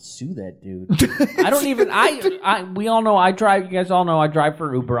fucking sue that dude. I don't even. We all know I drive. You guys all know I drive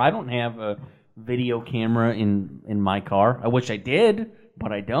for Uber. I don't have a video camera in my car. I wish I did,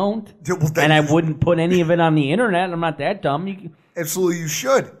 but I don't. And I wouldn't put any of it on the internet. I'm not that dumb. Absolutely, you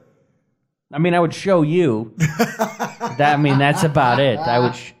should. I would show you. That's about it. I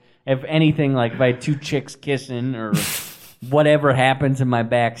would, if anything, like if I had two chicks kissing or whatever happens in my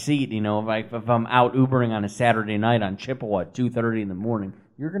back seat, if I'm out Ubering on a Saturday night on Chippewa at 2:30 in the morning,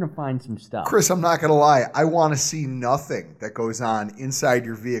 you're going to find some stuff. Chris, I'm not going to lie. I want to see nothing that goes on inside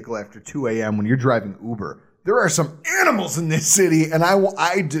your vehicle after 2 a.m. when you're driving Uber. There are some animals in this city, and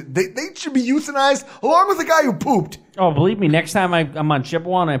they should be euthanized along with the guy who pooped. Oh, believe me, next time I'm on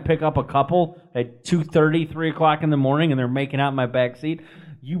Chippewa and I pick up a couple at 2:30, 3 o'clock in the morning, and they're making out in my back seat,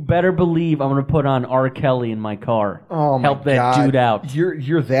 you better believe I'm going to put on R. Kelly in my car. Oh, my Help that God. dude out.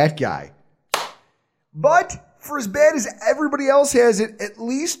 You're that guy. But for as bad as everybody else has it, at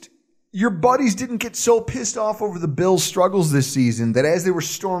least your buddies didn't get so pissed off over the Bills' struggles this season that as they were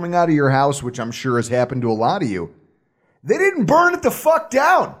storming out of your house, which I'm sure has happened to a lot of you, they didn't burn it the fuck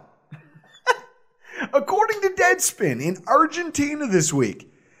down. According to Deadspin, in Argentina this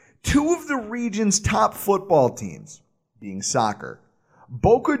week, 2 of the region's top football teams, being soccer,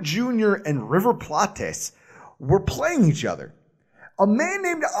 Boca Junior and River Plate, were playing each other. A man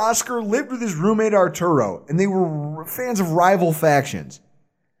named Oscar lived with his roommate Arturo, and they were fans of rival factions.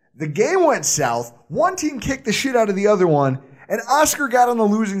 The game went south, one team kicked the shit out of the other one, and Oscar got on the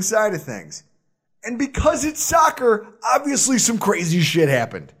losing side of things. And because it's soccer, obviously some crazy shit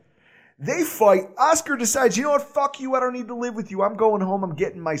happened. They fight, Oscar decides, you know what, fuck you, I don't need to live with you, I'm going home, I'm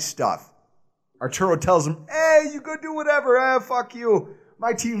getting my stuff. Arturo tells him, hey, you go do whatever, fuck you,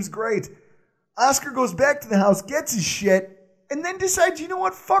 my team's great. Oscar goes back to the house, gets his shit, and then decides, you know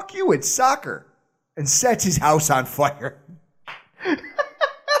what, fuck you, it's soccer, and sets his house on fire.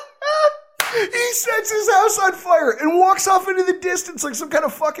 He sets his house on fire and walks off into the distance like some kind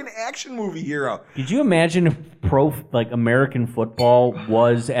of fucking action movie hero. Did you imagine if American football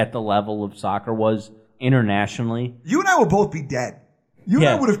was at the level of soccer was internationally? You and I would both be dead. You and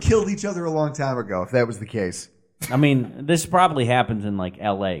I would have killed each other a long time ago if that was the case. I mean, this probably happens in like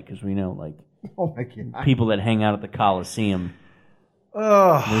L.A. because we know oh my God, people that hang out at the Coliseum.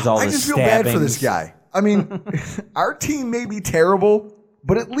 I just feel bad for this guy. I mean, our team may be terrible,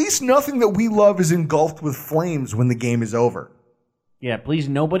 but at least nothing that we love is engulfed with flames when the game is over. Yeah, please,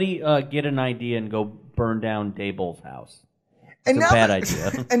 nobody get an idea and go burn down Dayball's house. It's a bad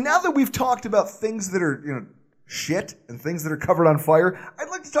idea. And now that we've talked about things that are shit and things that are covered on fire, I'd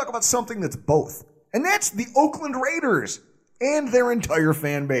like to talk about something that's both. And that's the Oakland Raiders and their entire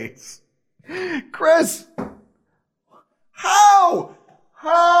fan base. Chris, how?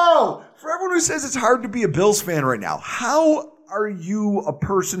 For everyone who says it's hard to be a Bills fan right now, how are you a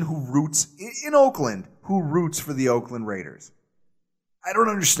person who roots in Oakland, who roots for the Oakland Raiders? I don't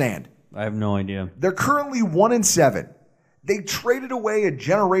understand. I have no idea. They're currently 1-7. They traded away a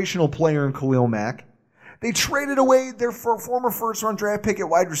generational player in Khalil Mack. They traded away their former first-round draft pick at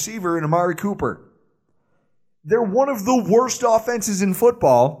wide receiver in Amari Cooper. They're one of the worst offenses in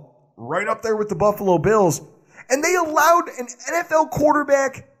football, right up there with the Buffalo Bills. And they allowed an NFL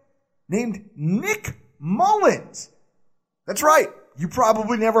quarterback named Nick Mullins. That's right. You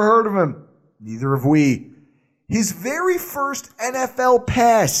probably never heard of him. Neither have we. His very first NFL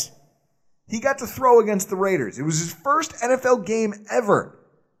pass, he got to throw against the Raiders. It was his first NFL game ever.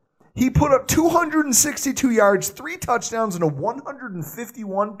 He put up 262 yards, 3 touchdowns, and a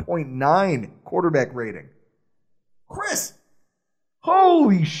 151.9 quarterback rating. Chris,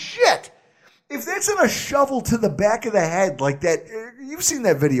 holy shit. If that's not a shovel to the back of the head like that, you've seen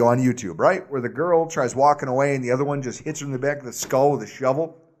that video on YouTube, right? Where the girl tries walking away and the other one just hits her in the back of the skull with a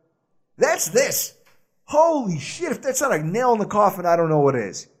shovel. That's this. Holy shit, if that's not a nail in the coffin, I don't know what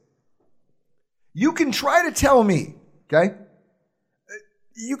is. You can try to tell me, okay?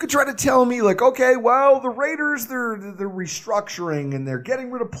 You could try to tell me, like, okay, well, the Raiders, they're restructuring and they're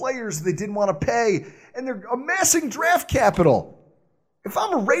getting rid of players they didn't want to pay and they're amassing draft capital. If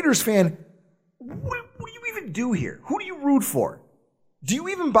I'm a Raiders fan, what do you even do here? Who do you root for? Do you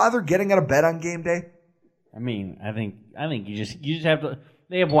even bother getting out of bed on game day? I mean, I think you just have to.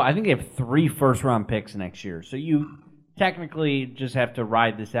 They have I think they have 3 first-round picks next year, so you technically just have to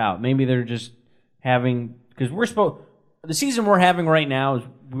ride this out. Maybe they're just having because the season we're having right now is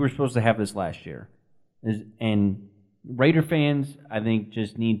we were supposed to have this last year, and Raider fans I think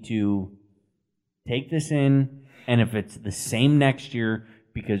just need to take this in, and if it's the same next year.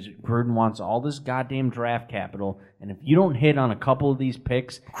 Because Gruden wants all this goddamn draft capital, and if you don't hit on a couple of these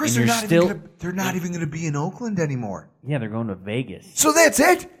picks, Chris, and they're not even going to be in Oakland anymore. Yeah, they're going to Vegas. So that's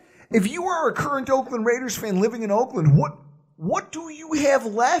it. If you are a current Oakland Raiders fan living in Oakland, what do you have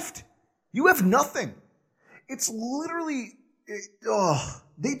left? You have nothing. It's literally,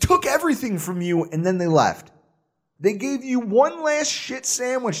 they took everything from you and then they left. They gave you one last shit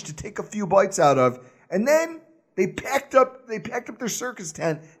sandwich to take a few bites out of, and then They packed up their circus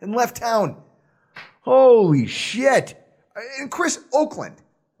tent and left town. Holy shit. And Chris, Oakland.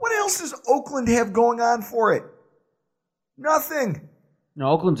 What else does Oakland have going on for it? Nothing.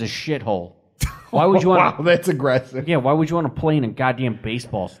 No, Oakland's a shithole. Why would you want? Wow, that's aggressive. Yeah, why would you want to play in a goddamn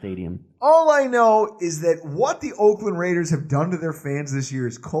baseball stadium? All I know is that what the Oakland Raiders have done to their fans this year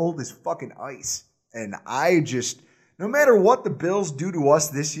is cold as fucking ice. And no matter what the Bills do to us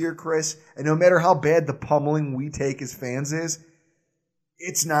this year, Chris, and no matter how bad the pummeling we take as fans is,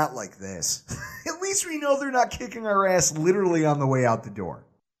 it's not like this. At least we know they're not kicking our ass literally on the way out the door.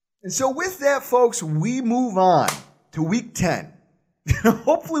 And so with that, folks, we move on to Week 10.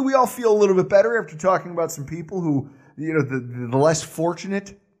 Hopefully we all feel a little bit better after talking about some people who, the less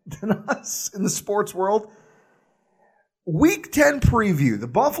fortunate than us in the sports world. Week 10 preview, the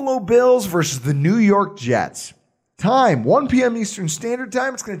Buffalo Bills versus the New York Jets. Time, 1 p.m. Eastern Standard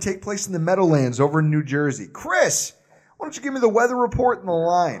Time. It's going to take place in the Meadowlands over in New Jersey. Chris, why don't you give me the weather report and the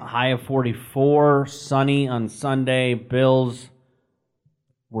line? A high of 44, sunny on Sunday. Bills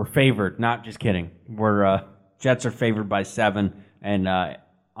were favored. Not just kidding. Jets are favored by 7. And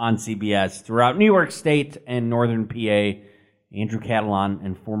on CBS throughout New York State and Northern PA, Andrew Catalon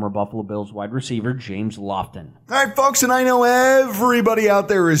and former Buffalo Bills wide receiver James Lofton. All right, folks, and I know everybody out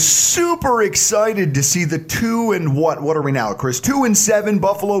there is super excited to see the 2 and what are we now, Chris? 2-7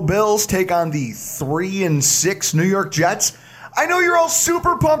 Buffalo Bills take on the 3-6 New York Jets. I know you're all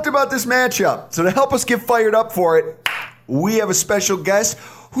super pumped about this matchup. So to help us get fired up for it, we have a special guest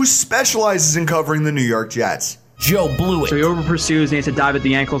who specializes in covering the New York Jets. Joe Blewett. So he over pursues, needs to dive at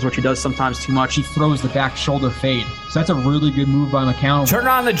the ankles, which he does sometimes too much. He throws the back shoulder fade. So that's a really good move by McCown. Turn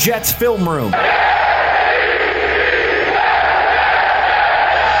on the Jets film room.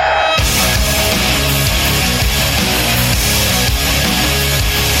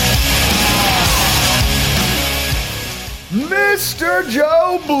 Mr.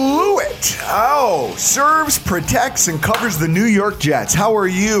 Joe Blewett. Oh, serves, protects, and covers the New York Jets. How are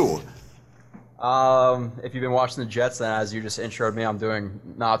you? If you've been watching the Jets, then as you just introed me, I'm doing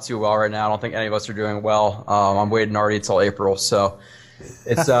not too well right now. I don't think any of us are doing well. I'm waiting already until April, so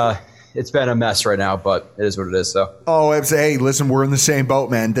it's been a mess right now, but it is what it is. So. Oh, hey, listen, we're in the same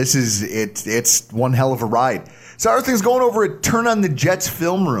boat, man. This is it's one hell of a ride. So how are things going over at Turn on the Jets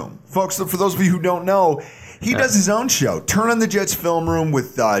Film Room, folks? For those of you who don't know, he does his own show, Turn on the Jets Film Room,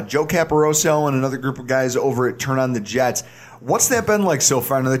 with Joe Caparoso and another group of guys over at Turn on the Jets. What's that been like so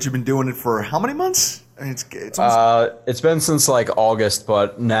far? I know that you've been doing it for how many months? I mean, it's been since like August,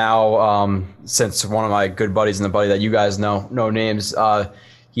 but now since one of my good buddies and the buddy that you guys know names,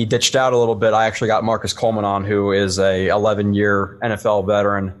 he ditched out a little bit. I actually got Marcus Coleman on, who is a 11-year NFL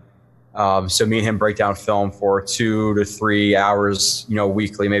veteran. So me and him break down film for 2 to 3 hours,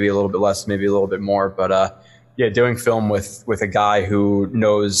 weekly, maybe a little bit less, maybe a little bit more, but. Yeah, doing film with a guy who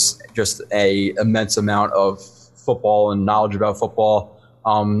knows just a immense amount of football and knowledge about football.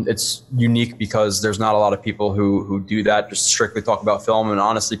 It's unique because there's not a lot of people who do that, just strictly talk about film. And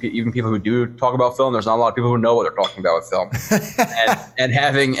honestly, even people who do talk about film, there's not a lot of people who know what they're talking about with film. and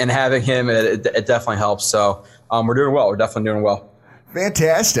having him, it definitely helps. So we're doing well. We're definitely doing well.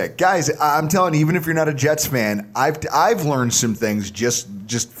 Fantastic. Guys, I'm telling you, even if you're not a Jets fan, I've learned some things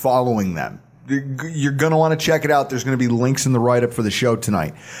just following them. You're going to want to check it out. There's going to be links in the write-up for the show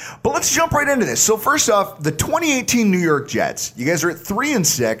tonight. But let's jump right into this. So first off, the 2018 New York Jets. You guys are at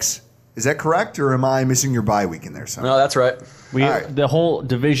 3-6. Is that correct, or am I missing your bye week in there? No, that's right. The whole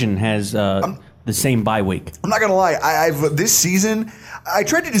division has the same bye week. I'm not going to lie. I've this season, I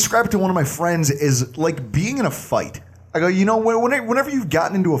tried to describe it to one of my friends as like being in a fight. I go, whenever you've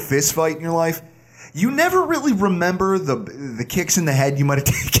gotten into a fist fight in your life, you never really remember the kicks in the head you might have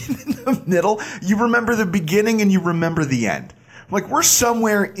taken in the middle. You remember the beginning and you remember the end. Like, we're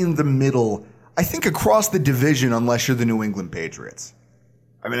somewhere in the middle, I think, across the division, unless you're the New England Patriots.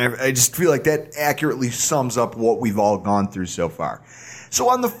 I mean, I just feel like that accurately sums up what we've all gone through so far. So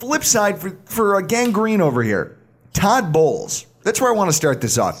on the flip side, for Gangrene over here, Todd Bowles. That's where I want to start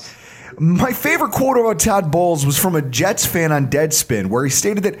this off. My favorite quote about Todd Bowles was from a Jets fan on Deadspin, where he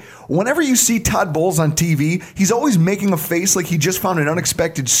stated that whenever you see Todd Bowles on TV, he's always making a face like he just found an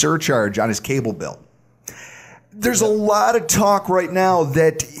unexpected surcharge on his cable bill. There's a lot of talk right now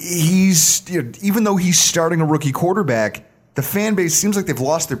that he's, even though he's starting a rookie quarterback, the fan base seems like they've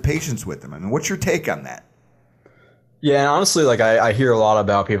lost their patience with him. I mean, what's your take on that? Yeah, and honestly, like I hear a lot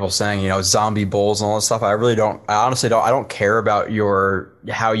about people saying, zombie Bulls and all this stuff. I honestly don't care about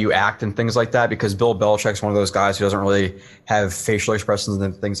how you act and things like that, because Bill Belichick's one of those guys who doesn't really have facial expressions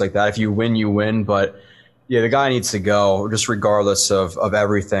and things like that. If you win, you win. But yeah, the guy needs to go, just regardless of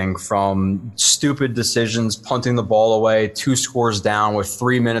everything, from stupid decisions, punting the ball away, 2 scores down with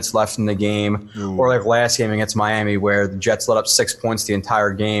 3 minutes left in the game, or like last game against Miami where the Jets let up 6 points the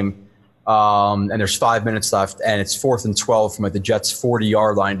entire game. and there's 5 minutes left, and it's 4th and 12 from like the Jets'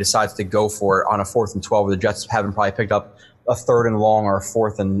 40-yard line. He decides to go for it on a 4th and 12, where the Jets haven't probably picked up a 3rd and long or a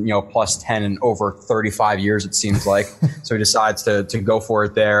 4th and plus 10 in over 35 years, it seems like. So he decides to go for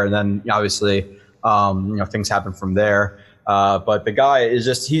it there, and then obviously things happen from there. But the guy is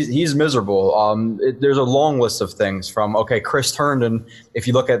just he's miserable. There's a long list of things from Chris Herndon. If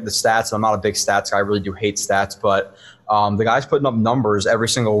you look at the stats, I'm not a big stats guy. I really do hate stats, but the guy's putting up numbers every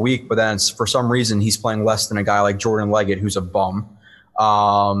single week. But then for some reason he's playing less than a guy like Jordan Leggett, who's a bum.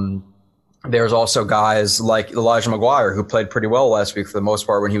 There's also guys like Elijah McGuire, who played pretty well last week for the most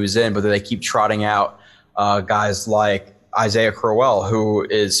part when he was in, but then they keep trotting out guys like Isaiah Crowell, who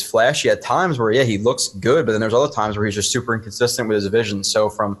is flashy at times where, he looks good, but then there's other times where he's just super inconsistent with his vision.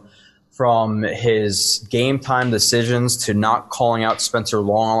 So from his game time decisions to not calling out Spencer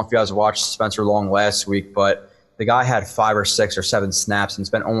Long. I don't know if you guys watched Spencer Long last week, but the guy had 5 or 6 or 7 snaps and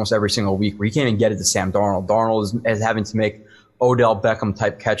spent almost every single week where he can't even get it to Sam Darnold. Darnold is having to make Odell Beckham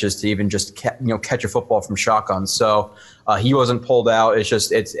type catches to even just catch a football from shotgun. So he wasn't pulled out. It's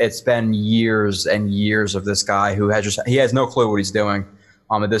just it's been years and years of this guy who has no clue what he's doing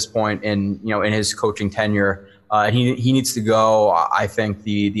at this point in his coaching tenure. He needs to go. I think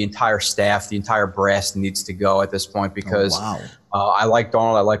the entire staff, the entire brass needs to go at this point because I like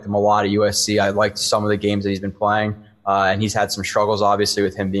Darnold. I liked him a lot at USC. I liked some of the games that he's been playing, and he's had some struggles obviously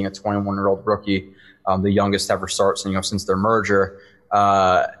with him being a 21-year-old rookie. The youngest ever start since their merger.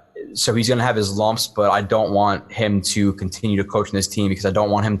 So he's going to have his lumps, but I don't want him to continue to coach in this team because I don't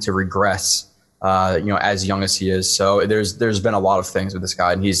want him to regress, as young as he is. So there's been a lot of things with this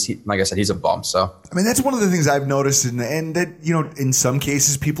guy, and like I said, he's a bum. So I mean, that's one of the things I've noticed, and that in some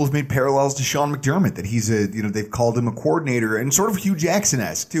cases people have made parallels to Sean McDermott. That he's they've called him a coordinator, and sort of Hugh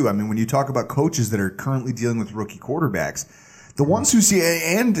Jackson-esque too. I mean, when you talk about coaches that are currently dealing with rookie quarterbacks, the ones who see,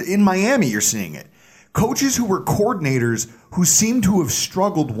 and in Miami, you're seeing it. Coaches who were coordinators who seem to have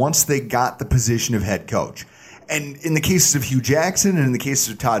struggled once they got the position of head coach. And in the cases of Hugh Jackson and in the cases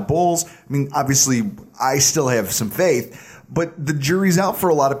of Todd Bowles, I mean, obviously, I still have some faith, but the jury's out for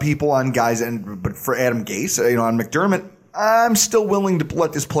a lot of people on guys. But for Adam Gase, on McDermott, I'm still willing to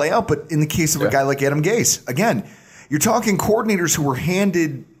let this play out. But in the case of a guy like Adam Gase, again, you're talking coordinators who were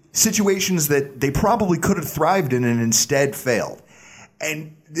handed situations that they probably could have thrived in and instead failed.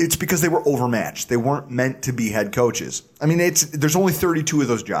 And it's because they were overmatched. They weren't meant to be head coaches. I mean, there's only 32 of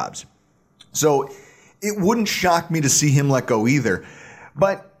those jobs. So it wouldn't shock me to see him let go either.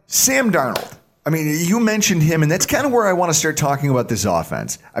 But Sam Darnold, I mean, you mentioned him, and that's kind of where I want to start talking about this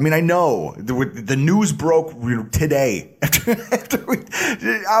offense. I mean, I know the news broke today after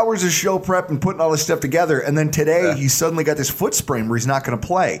hours of show prep and putting all this stuff together. And then today he suddenly got this foot sprain where he's not going to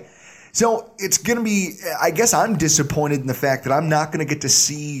play. So it's going to be, I guess I'm disappointed in the fact that I'm not going to get to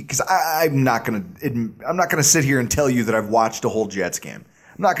see, because I'm not going to sit here and tell you that I've watched a whole Jets game.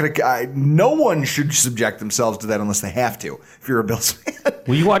 I'm not going to, no one should subject themselves to that unless they have to, if you're a Bills fan.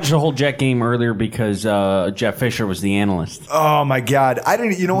 Well, you watched the whole Jet game earlier because Jeff Fisher was the analyst. Oh my God. I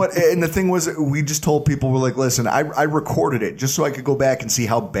didn't, you know what? And the thing was, we just told people, we're like, listen, I recorded it just so I could go back and see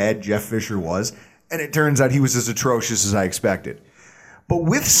how bad Jeff Fisher was. And it turns out he was as atrocious as I expected. But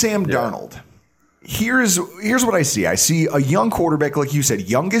with Sam Darnold, here's what I see. I see a young quarterback, like you said,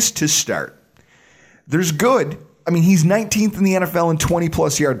 youngest to start. There's good. I mean, he's 19th in the NFL in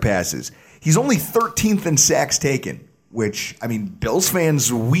 20-plus yard passes. He's only 13th in sacks taken, which, I mean, Bills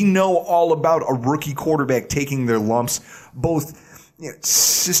fans, we know all about a rookie quarterback taking their lumps, both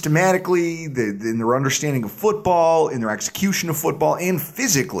systematically, in their understanding of football, in their execution of football, and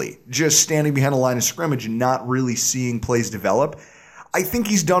physically, just standing behind a line of scrimmage and not really seeing plays develop. I think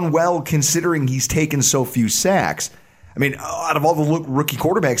he's done well considering he's taken so few sacks. I mean, out of all the rookie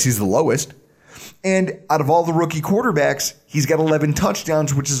quarterbacks, he's the lowest. And out of all the rookie quarterbacks, he's got 11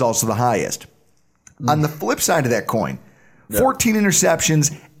 touchdowns, which is also the highest. On the flip side of that coin, 14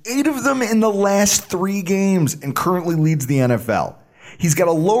 interceptions, 8 of them in the last 3 games, and currently leads the NFL. He's got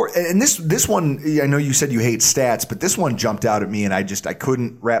a lower, and this one, I know you said you hate stats, but this one jumped out at me, and I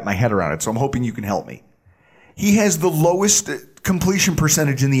couldn't wrap my head around it, so I'm hoping you can help me. He has the lowest completion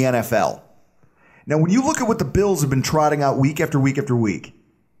percentage in the NFL. Now, when you look at what the Bills have been trotting out week after week after week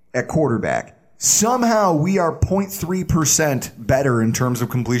at quarterback, somehow we are 0.3% better in terms of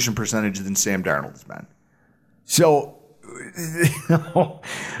completion percentage than Sam Darnold has been. So,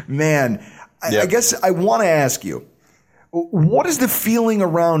 man, I guess I want to ask you, what is the feeling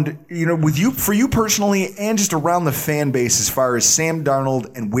around, with you, for you personally, and just around the fan base as far as Sam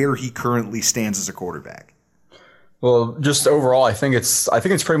Darnold and where he currently stands as a quarterback? Well, just overall, I think it's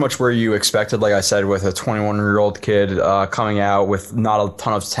pretty much where you expected. Like I said, with a 21-year-old kid coming out with not a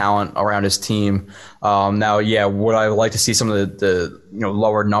ton of talent around his team. Now, yeah, would I like to see some of the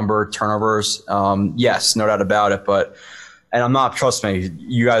lower number turnovers? Yes, no doubt about it. And I'm not. Trust me,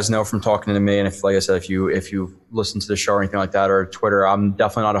 you guys know from talking to me, and if, like I said, if you listen to the show or anything like that or Twitter, I'm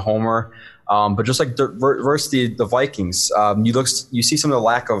definitely not a homer. But just like versus the Vikings, you see some of the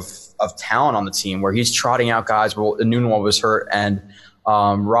lack of talent on the team where he's trotting out guys. Well, Nunwa was hurt, and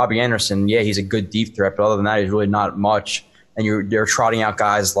Robbie Anderson, yeah, he's a good deep threat, but other than that, he's really not much. And they're trotting out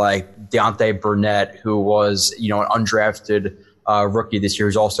guys like Deontay Burnett, who was an undrafted rookie this year,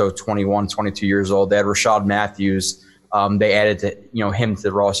 who's also 21, 22 years old. They had Rashad Matthews. They added him to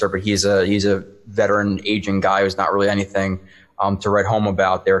the roster, but he's a veteran, aging guy who's not really anything to write home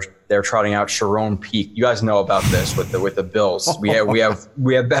about. They're trotting out Sharon Peak. You guys know about this with the Bills. We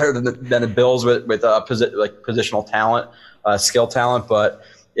have better than the Bills with positional talent, skill talent, but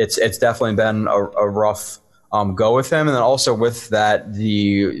it's definitely been a rough go with him. And then also with that,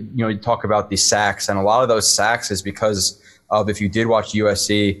 you talk about the sacks, and a lot of those sacks is because of, if you did watch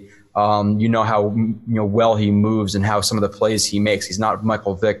USC, how well he moves and how some of the plays he makes. He's not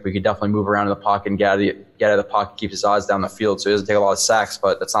Michael Vick, but he could definitely move around in the pocket and get out of the pocket, keep his eyes down the field. So he doesn't take a lot of sacks,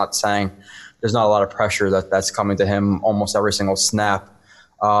 but that's not saying there's not a lot of pressure that's coming to him almost every single snap.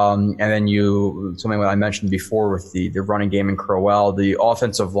 And then something that I mentioned before with the running game in Crowell, the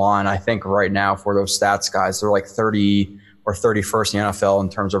offensive line, I think right now for those stats guys, they're like 30 or 31st in the NFL in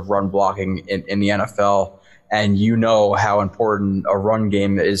terms of run blocking in the NFL. And you know how important a run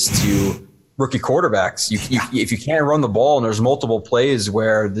game is to rookie quarterbacks. If you can't run the ball, and there's multiple plays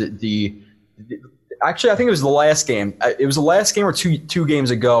where actually I think it was the last game. It was the last game or two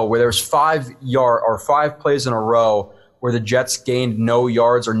games ago where there was 5 plays in a row where the Jets gained no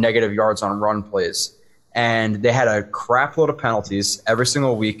yards or negative yards on run plays, and they had a crap load of penalties every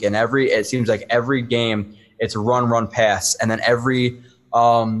single week. And it seems like every game it's run, pass, and then every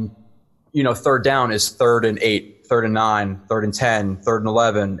third down is 3rd and 8, 3rd and 9, 3rd and 10, 3rd and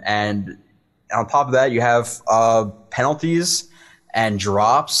 11. And on top of that, you have penalties and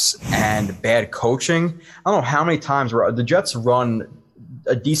drops and bad coaching. I don't know how many times the Jets run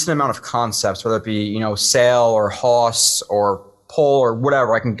a decent amount of concepts, whether it be, sail or hoss or pull or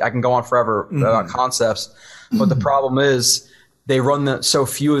whatever. I can go on forever about concepts. But the problem is they run so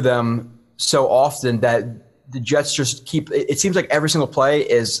few of them so often that the Jets just it seems like every single play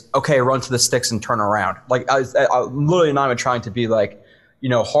is, okay, run to the sticks and turn around. Like, I'm literally not even trying to be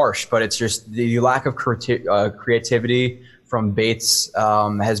harsh, but it's just the lack of creativity from Bates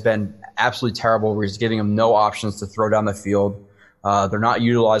has been absolutely terrible. We're just giving him no options to throw down the field. They're not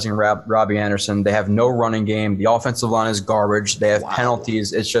utilizing Robbie Anderson. They have no running game. The offensive line is garbage. They have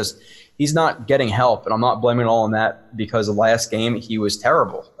penalties. It's just, he's not getting help. And I'm not blaming it all on that, because the last game he was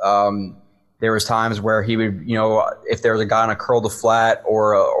terrible. There was times where he would, if there was a guy on a curl to flat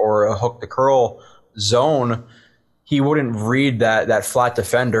or a hook to curl zone, he wouldn't read that flat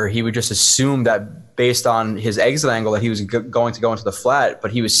defender. He would just assume that based on his exit angle that he was going to go into the flat, but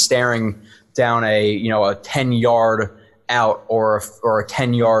he was staring down a 10-yard out or a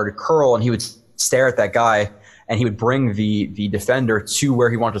 10-yard curl, and he would stare at that guy, and he would bring the defender to where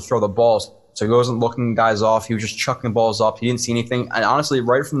he wanted to throw the balls. So he wasn't looking guys off. He was just chucking balls up. He didn't see anything. And honestly,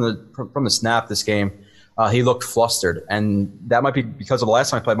 right from the snap this game, he looked flustered. And that might be because of the last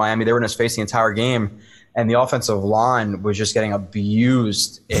time I played Miami. They were in his face the entire game, and the offensive line was just getting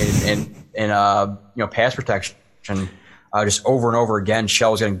abused in pass protection. Just over and over again,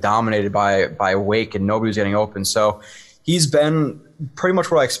 Shell was getting dominated by Wake, and nobody was getting open. So he's been pretty much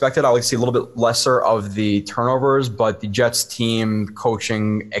what I expected. I like to see a little bit lesser of the turnovers, but the Jets team,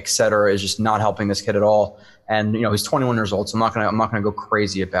 coaching, etc., is just not helping this kid at all. And he's 21 years old, so I'm not gonna go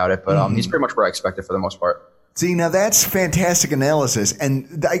crazy about it. But he's pretty much what I expected for the most part. See, now that's fantastic analysis,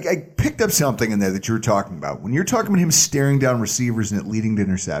 and I picked up something in there that you were talking about when you're talking about him staring down receivers and it leading to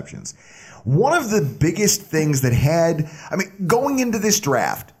interceptions. One of the biggest things that going into this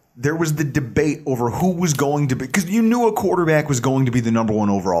draft, there was the debate over who was going to be, because you knew a quarterback was going to be the number 1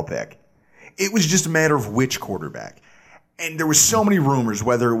 overall pick. It was just a matter of which quarterback. And there was so many rumors,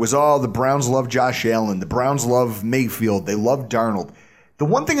 whether it was, the Browns love Josh Allen, the Browns love Mayfield, they love Darnold. The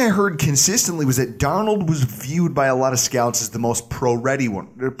one thing I heard consistently was that Darnold was viewed by a lot of scouts as the most pro-ready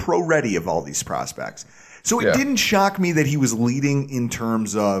of all these prospects. So it didn't shock me that he was leading in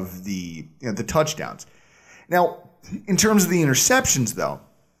terms of the touchdowns. Now, in terms of the interceptions, though,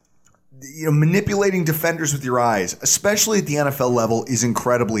 manipulating defenders with your eyes, especially at the NFL level, is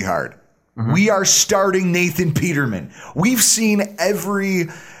incredibly hard. Mm-hmm. We are starting Nathan Peterman. We've seen every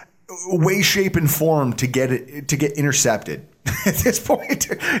way, shape, and form to get intercepted at this point,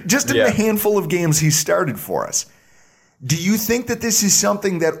 just in the handful of games he started for us. Do you think that this is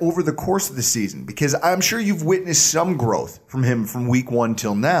something that over the course of the season, because I'm sure you've witnessed some growth from him from week 1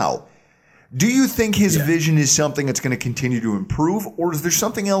 till now, do you think his vision is something that's going to continue to improve, or is there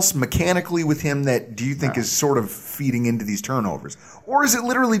something else mechanically with him that do you think is sort of feeding into these turnovers? Or is it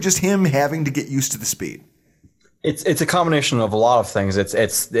literally just him having to get used to the speed? It's a combination of a lot of things.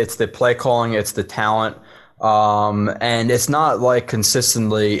 It's the play calling, it's the talent, and it's not like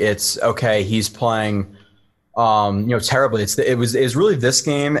consistently it's okay. He's playing, terribly. It was really this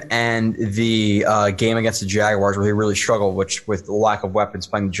game and the game against the Jaguars where he really struggled, which with the lack of weapons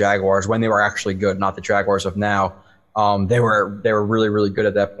playing the Jaguars when they were actually good, not the Jaguars of now. They were really, really good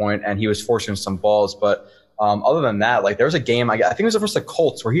at that point, and he was forcing some balls, but. Other than that, like there was a game, I think it was versus the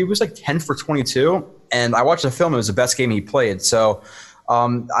Colts, where he was like 10 for 22, and I watched the film. It was the best game he played. So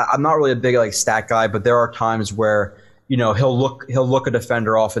I'm not really a big like stat guy, but there are times where he'll look a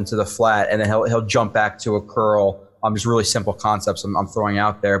defender off into the flat, and then he'll jump back to a curl. Just really simple concepts I'm throwing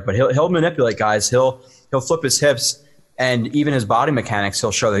out there, but he'll manipulate guys. He'll flip his hips, and even his body mechanics.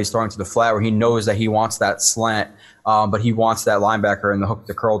 He'll show that he's throwing to the flat where he knows that he wants that slant, but he wants that linebacker and the hook,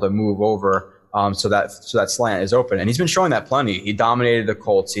 the curl to move over. So that slant is open, and he's been showing that plenty. He dominated the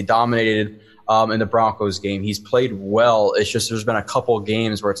Colts. He dominated in the Broncos game. He's played well. It's just there's been a couple of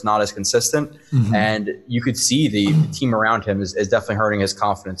games where it's not as consistent, and you could see the team around him is definitely hurting his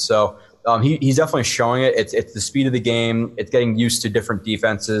confidence. So he's definitely showing it. It's the speed of the game. It's getting used to different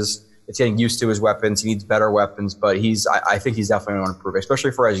defenses. It's getting used to his weapons. He needs better weapons, but I think he's definitely going to improve,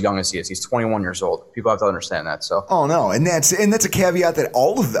 especially for as young as he is. He's 21 years old. People have to understand that. So. Oh no, and that's a caveat that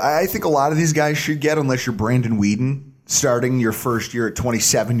I think a lot of these guys should get, unless you're Brandon Weeden starting your first year at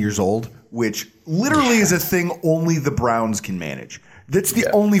 27 years old, which literally is a thing only the Browns can manage. That's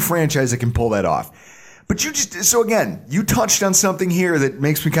the only franchise that can pull that off. But you touched on something here that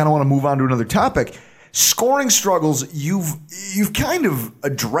makes me kind of want to move on to another topic. Scoring struggles, you've kind of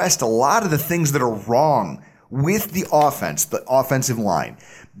addressed a lot of the things that are wrong with the offense, the offensive line,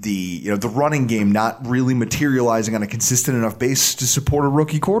 the running game not really materializing on a consistent enough basis to support a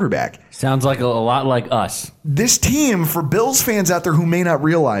rookie quarterback. Sounds like a lot like us. This team, for Bills fans out there who may not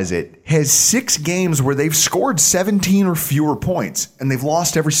realize it, has 6 games where they've scored 17 or fewer points, and they've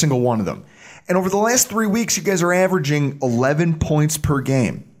lost every single one of them. And over the last 3 weeks, you guys are averaging 11 points per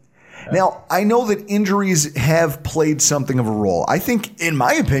game. Now, I know that injuries have played something of a role. I think, in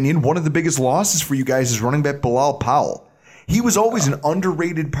my opinion, one of the biggest losses for you guys is running back Bilal Powell. He was always an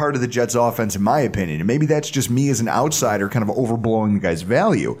underrated part of the Jets' offense, in my opinion, and maybe that's just me as an outsider kind of overblowing the guy's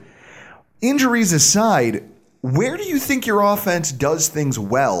value. Injuries aside, where do you think your offense does things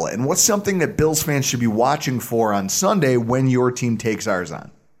well, and what's something that Bills fans should be watching for on Sunday when your team takes ours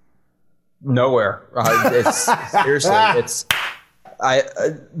on? Nowhere.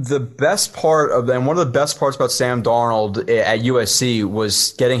 The best part of them, one of the best parts about Sam Darnold at USC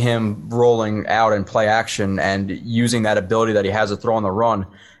was getting him rolling out in play action and using that ability that he has to throw on the run.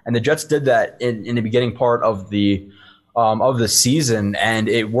 And the Jets did that in the beginning part of the season, and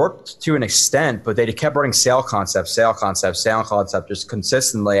it worked to an extent, but they kept running sail concept just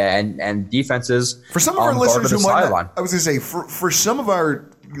consistently, and defenses for some of our listeners who might not, I was going to say for some of our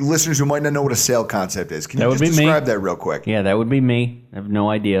listeners who might not know what a sail concept is, can you just describe that real quick? Yeah, that would be me. I have no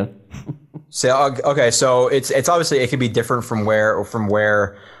idea. Okay, so it's obviously it can be different from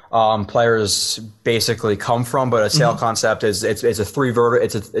where players basically come from, but a sail concept is it's a three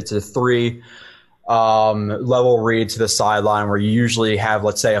level read to the sideline where you usually have,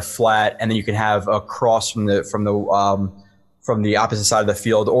 let's say, a flat, and then you can have a cross from the opposite side of the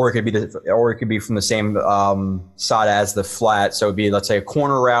field, or it could be from the same side as the flat. So it'd be, let's say, a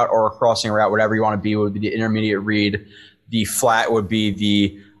corner route or a crossing route, whatever you want to be, would be the intermediate read. The flat would be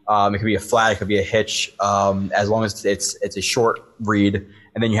it could be a flat, it could be a hitch, as long as it's a short read.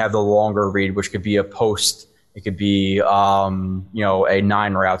 And then you have the longer read, which could be a post. It could be a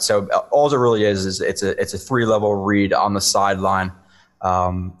 9 route. So all it really is it's a 3-level read on the sideline.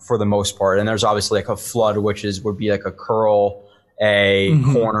 For the most part, and there's obviously like a flood, which would be like a curl, a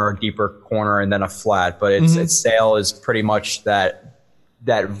corner, a deeper corner, and then a flat. But its sail is pretty much that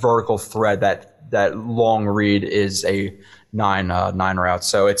vertical thread, that long read is a 9 route.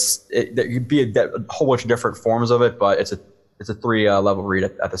 So it could be a whole bunch of different forms of it, but it's a 3-level read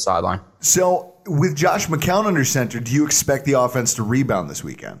at the sideline. So with Josh McCown under center, do you expect the offense to rebound this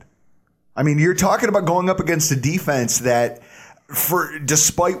weekend? I mean, you're talking about going up against a defense that,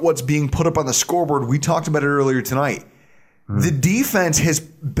 despite what's being put up on the scoreboard, we talked about it earlier tonight. The defense has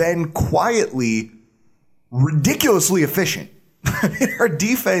been quietly ridiculously efficient Our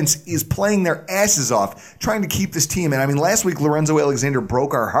defense is playing their asses off trying to keep this team. And I mean, last week, Lorenzo Alexander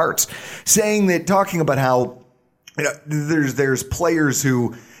broke our hearts, talking about how there's players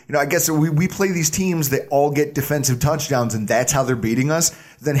who, I guess we play these teams that all get defensive touchdowns and that's how they're beating us.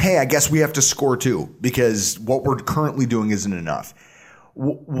 Then, hey, I guess we have to score too because what we're currently doing isn't enough.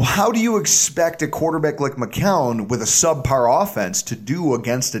 How do you expect a quarterback like McCown with a subpar offense to do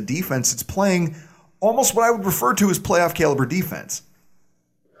against a defense that's playing almost what I would refer to as playoff caliber defense?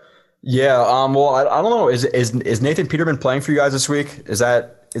 Yeah. Well, I don't know. Is Nathan Peterman playing for you guys this week? Is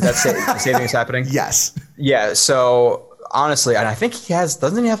that the same thing is happening? Yes. Yeah. So honestly, and I think he has.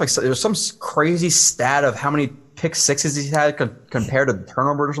 Doesn't he have there's some crazy stat of how many pick sixes he's had compared to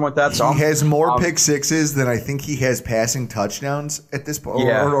turnovers or something like that? So he has more pick sixes than I think he has passing touchdowns at this point,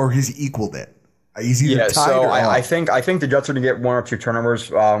 or he's equaled it. He's either tied or I think the Jets are going to get one or two turnovers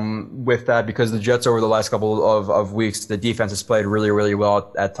with that because the Jets over the last couple of weeks, the defense has played really, really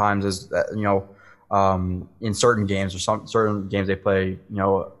well at times. As in certain games or certain games they play,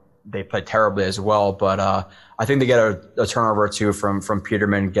 they play terribly as well. But I think they get a turnover or two from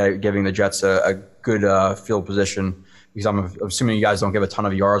Peterman, giving the Jets a good field position. Because I'm assuming you guys don't give a ton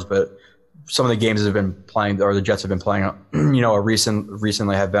of yards, but some of the games that have been playing, or the Jets have been playing,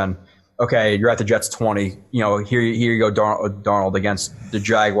 recently have been. Okay, you're at the Jets 20. Here you go, Darnold against the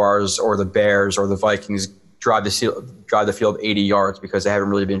Jaguars or the Bears or the Vikings. Drive the field 80 yards because they haven't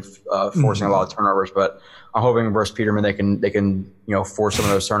really been forcing a lot of turnovers. But I'm hoping versus Peterman they can force some of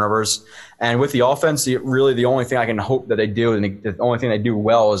those turnovers. And with the offense, really the only thing I can hope that they do, and the only thing they do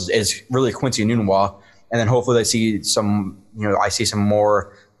well is really Quincy Enunwa. And then hopefully they see some I see some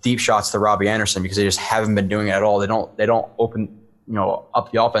more deep shots to Robbie Anderson because they just haven't been doing it at all. They don't open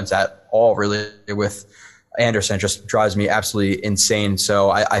up the offense at all really with Anderson. It just drives me absolutely insane. So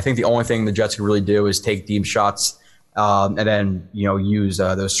I think the only thing the Jets can really do is take deep shots and then use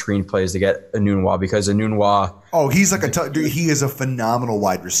those screen plays to get Enunwa because Enunwa. Oh, he's like he is a phenomenal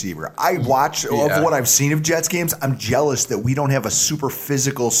wide receiver. I watch of what I've seen of Jets games. I'm jealous that we don't have a super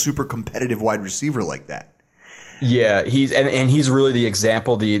physical, super competitive wide receiver like that. Yeah, he's really the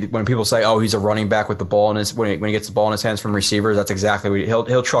example. When people say, "Oh, he's a running back with the ball in his when he gets the ball in his hands from receivers," that's exactly what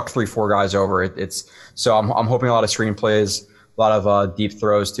he'll truck 3-4 guys over. So I'm hoping a lot of screen plays, a lot of deep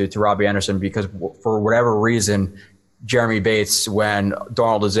throws to Robbie Anderson because for whatever reason, Jeremy Bates, when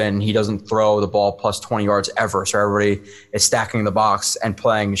Darnold is in, he doesn't throw the ball plus 20 yards ever. So everybody is stacking the box and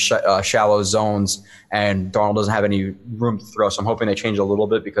playing shallow zones, and Darnold doesn't have any room to throw. So I'm hoping they change a little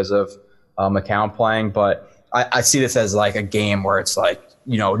bit because of McCown playing, but. I see this as like a game where it's like,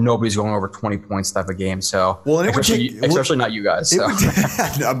 nobody's going over 20 points type of game. So, especially not you guys. So.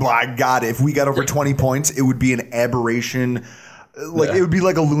 My God, if we got over 20 points, it would be an aberration. It would be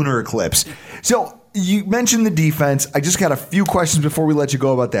like a lunar eclipse. So you mentioned the defense. I just got a few questions before we let you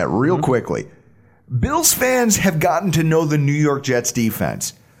go about that real quickly. Bills fans have gotten to know the New York Jets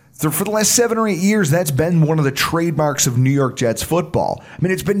defense. For the last 7 or 8 years, that's been one of the trademarks of New York Jets football. I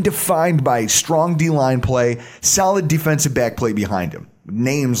mean, it's been defined by strong D-line play, solid defensive back play behind him.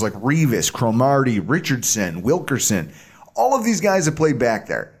 Names like Revis, Cromartie, Richardson, Wilkerson, all of these guys have played back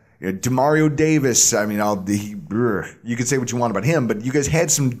there. Demario Davis, I mean, you can say what you want about him, but you guys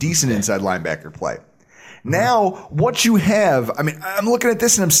had some decent inside linebacker play. Now, what you have, I mean, I'm looking at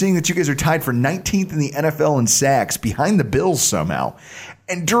this and I'm seeing that you guys are tied for 19th in the NFL in sacks behind the Bills somehow.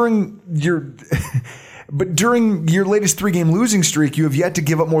 And during your latest 3-game losing streak, you have yet to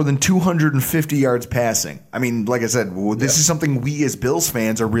give up more than 250 yards passing. I mean, like I said, this is something we as Bills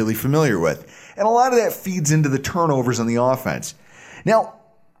fans are really familiar with. And a lot of that feeds into the turnovers on the offense. Now,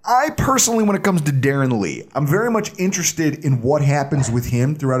 I personally, when it comes to Darren Lee, I'm very much interested in what happens with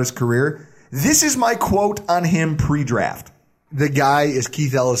him throughout his career. This is my quote on him pre-draft. The guy is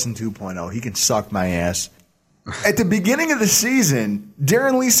Keith Ellison 2.0. He can suck my ass. At the beginning of the season,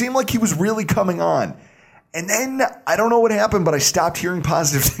 Darren Lee seemed like he was really coming on. And then, I don't know what happened, but I stopped hearing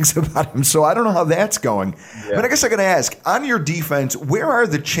positive things about him. So I don't know how that's going. Yeah. But I guess I got to ask, on your defense, where are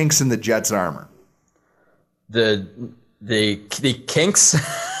the chinks in the Jets' armor? The kinks?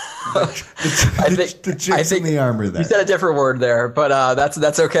 The chinks in the armor there. You said a different word there, but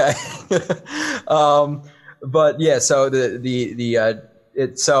that's okay. But yeah, so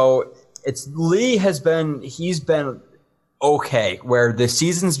it's Lee he's been okay, where the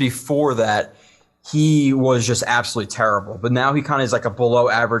seasons before that he was just absolutely terrible. But now he kind of is like a below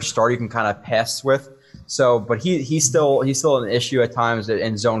average starter you can kind of pass with. So, but he's still an issue at times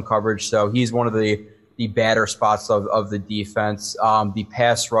in zone coverage. So he's one of the badder spots of the defense. The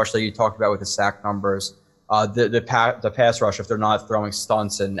pass rush that you talked about with the sack numbers, the pass rush, if they're not throwing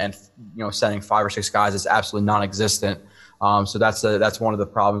stunts and sending 5 or 6 guys, is absolutely non-existent. So that's one of the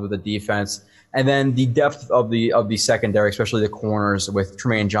problems with the defense. And then the depth of the secondary, especially the corners, with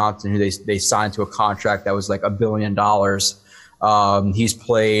Tremaine Johnson, who they signed to a contract that was like $1 billion. He's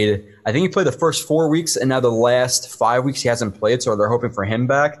played, I think he played the first 4 weeks, and now the last 5 weeks he hasn't played, so they're hoping for him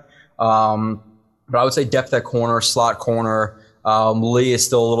back. But I would say depth at corner, slot corner. Lee is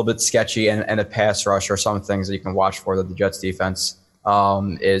still a little bit sketchy, and a pass rush are some things that you can watch for that the Jets defense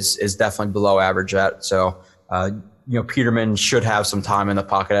is definitely below average at. So, Peterman should have some time in the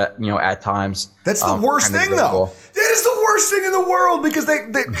pocket at times. That's the worst thing, though. That is the worst thing in the world because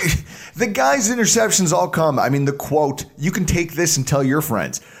the guy's interceptions all come. I mean, the quote, you can take this and tell your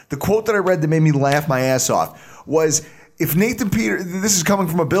friends. The quote that I read that made me laugh my ass off was, this is coming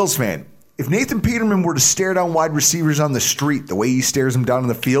from a Bills fan, if Nathan Peterman were to stare down wide receivers on the street the way he stares them down in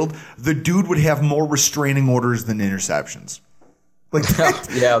the field, the dude would have more restraining orders than interceptions. Like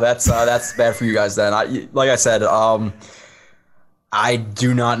yeah, that's bad for you guys then. Like I said, I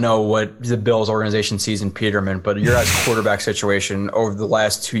do not know what the Bills organization sees in Peterman, but your guys' quarterback situation over the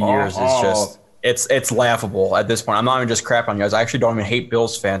last 2 years is just it's laughable at this point. I'm not even just crap on you guys. I actually don't even hate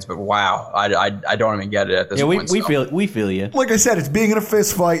Bills fans, but wow, I don't even get it at this point. We feel you. Like I said, it's being in a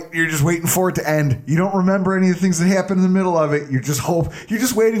fist fight. You're just waiting for it to end. You don't remember any of the things that happen in the middle of it. You're just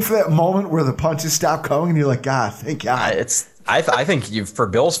waiting for that moment where the punches stop coming, and you're like, God, thank God. I think for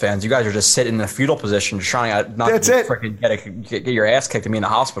Bills fans, you guys are just sitting in a fetal position, just trying not to freaking get your ass kicked and be in the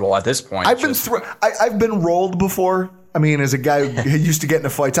hospital at this point. I've been rolled before. I mean, as a guy who used to get into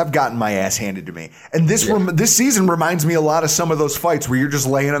fights, I've gotten my ass handed to me. And this season reminds me a lot of some of those fights where you're just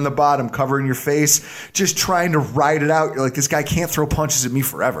laying on the bottom, covering your face, just trying to ride it out. You're like, this guy can't throw punches at me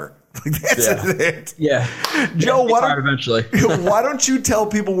forever. Like, that's it. Yeah. Joe, eventually. Why don't you tell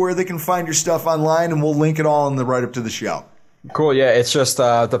people where they can find your stuff online, and we'll link it all in the write-up to the show. Cool. Yeah, it's just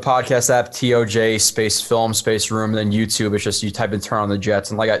the podcast app, TOJ space film space room, and then YouTube. It's just you type in Turn on the Jets,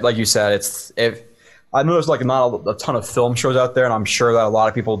 and like you said, I know there's not a ton of film shows out there, and I'm sure that a lot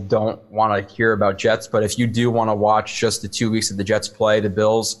of people don't want to hear about Jets. But if you do want to watch just the 2 weeks that the Jets play the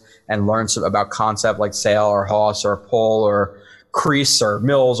Bills and learn some about concept like Sale or Haas or Pohl or Kreese or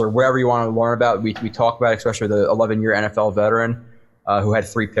Mills or wherever you want to learn about, we talk about, especially the 11-year NFL veteran who had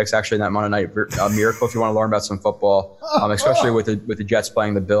 3 picks actually in that Monday Night Miracle. If you want to learn about some football, especially with the Jets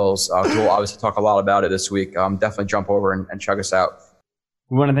playing the Bills, we'll obviously talk a lot about it this week. Definitely jump over and check us out.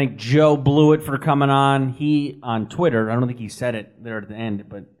 We want to thank Joe Blewett for coming on. He, on Twitter, I don't think he said it there at the end,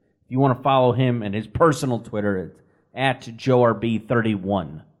 but if you want to follow him and his personal Twitter, it's at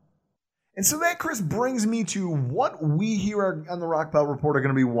JoeRB31. And so that, Chris, brings me to what we here on the Rockpile Report are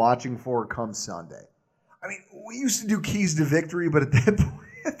going to be watching for come Sunday. I mean, we used to do Keys to Victory, but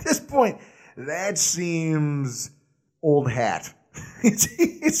at this point, that seems old hat.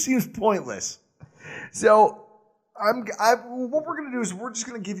 It seems pointless. So what we're going to do is we're just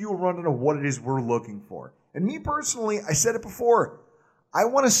going to give you a rundown of what it is we're looking for. And me personally, I said it before, I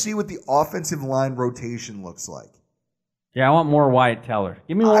want to see what the offensive line rotation looks like. Yeah, I want more Wyatt Teller.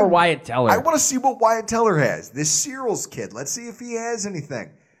 Give me more Wyatt Teller. I want to see what Wyatt Teller has. This Searles kid, let's see if he has anything.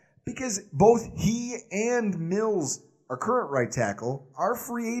 Because both he and Mills, our current right tackle, are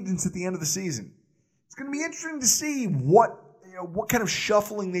free agents at the end of the season. It's going to be interesting to see what kind of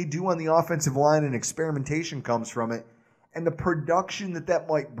shuffling they do on the offensive line and experimentation comes from it, and the production that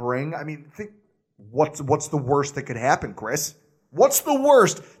might bring. I mean, think what's the worst that could happen, Chris? What's the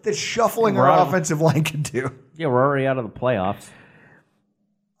worst that shuffling our offensive line could do? Yeah, we're already out of the playoffs.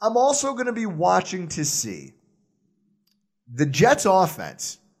 I'm also going to be watching to see the Jets'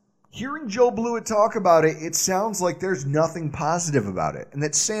 offense. Hearing Joe Blewett talk about it, it sounds like there's nothing positive about it, and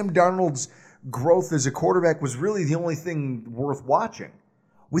that Sam Darnold's growth as a quarterback was really the only thing worth watching.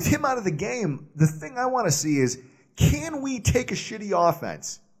 With him out of the game, the thing I want to see is, can we take a shitty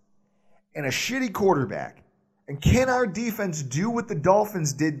offense and a shitty quarterback, and can our defense do what the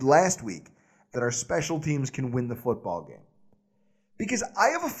Dolphins did last week, that our special teams can win the football game? Because I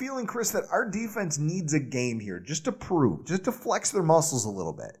have a feeling, Chris, that our defense needs a game here just to flex their muscles a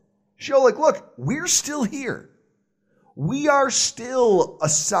little bit. Show like, look, we're still here. We are still a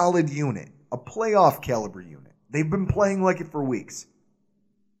solid unit. A playoff caliber unit. They've been playing like it for weeks.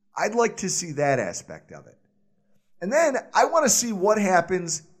 I'd like to see that aspect of it. And then I want to see what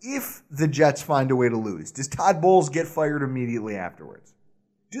happens if the Jets find a way to lose. Does Todd Bowles get fired immediately afterwards?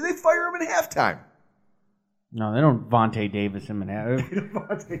 Do they fire him at halftime? No, they don't Vontae Davis him in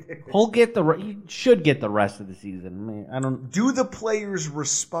halftime. He should get the rest of the season. I mean, Do the players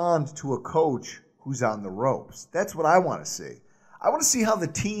respond to a coach who's on the ropes? That's what I want to see. I want to see how the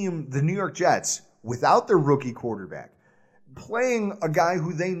team, the New York Jets, without their rookie quarterback, playing a guy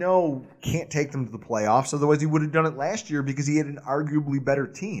who they know can't take them to the playoffs. Otherwise, he would have done it last year because he had an arguably better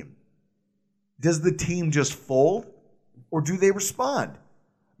team. Does the team just fold, or do they respond?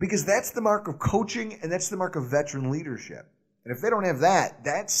 Because that's the mark of coaching, and that's the mark of veteran leadership. And if they don't have that,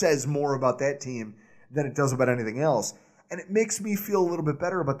 that says more about that team than it does about anything else. And it makes me feel a little bit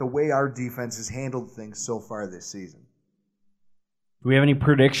better about the way our defense has handled things so far this season. Do we have any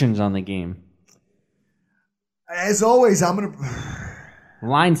predictions on the game? As always, I'm going to...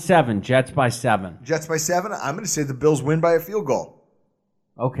 Line 7, Jets by 7. Jets by 7? I'm going to say the Bills win by a field goal.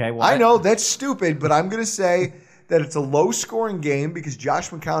 Okay. Well, I know, that's stupid, but I'm going to say that it's a low-scoring game because Josh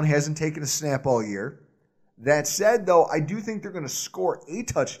McCown hasn't taken a snap all year. That said, though, I do think they're going to score a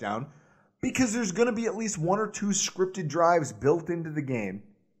touchdown because there's going to be at least 1 or 2 scripted drives built into the game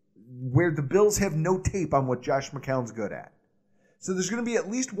where the Bills have no tape on what Josh McCown's good at. So there's going to be at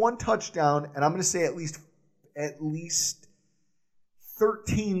least 1 touchdown, and I'm going to say at least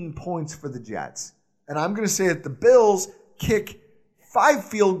 13 points for the Jets. And I'm going to say that the Bills kick 5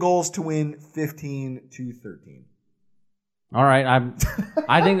 field goals to win 15-13. All right,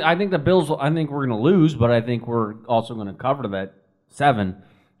 I think the Bills. I think we're going to lose, but I think we're also going to cover that 7.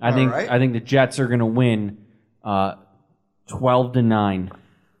 I think the Jets are going to win 12-9.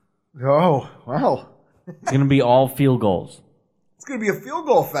 Oh, wow! It's going to be all field goals. It's going to be a field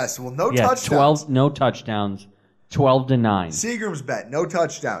goal festival. No touchdowns. 12. No touchdowns. 12-9. Seagram's bet. No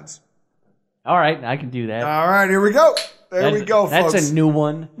touchdowns. All right, I can do that. All right, here we go. There we go, folks. That's a new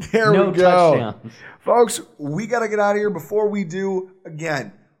one. There no we go. Touchdowns. Folks, we got to get out of here. Before we do,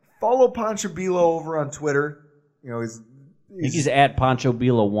 again, follow Pancho Bila over on Twitter. You know, I think he's at Pancho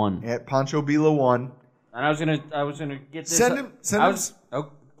Bila 1. At Pancho Bila 1. And I was gonna get this. Send him.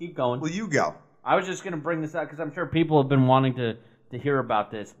 Oh, keep going. Well, you go. I was just gonna bring this up because I'm sure people have been wanting to hear about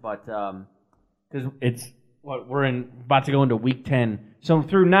this, but because it's we're about to go into week 10. So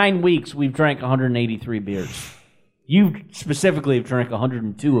through 9 weeks, we've drank 183 beers. You specifically have drank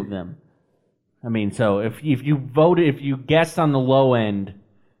 102 of them. I mean, so if you guessed on the low end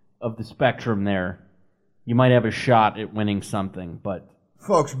of the spectrum there, you might have a shot at winning something. But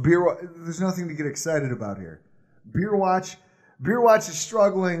folks, there's nothing to get excited about here. Beer Watch is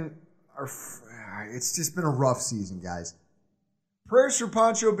struggling. It's just been a rough season, guys. Prayers for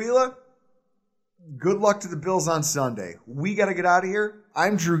Pancho Bila. Good luck to the Bills on Sunday. We got to get out of here.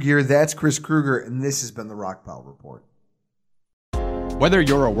 I'm Drew Gear. That's Chris Kruger, and this has been the Rockpile Report. Whether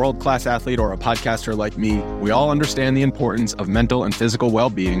you're a world-class athlete or a podcaster like me, we all understand the importance of mental and physical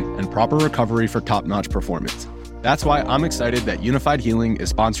well-being and proper recovery for top-notch performance. That's why I'm excited that Unified Healing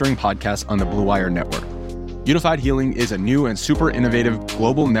is sponsoring podcasts on the Blue Wire Network. Unified Healing is a new and super innovative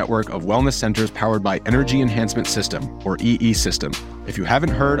global network of wellness centers powered by Energy Enhancement System, or EE System. If you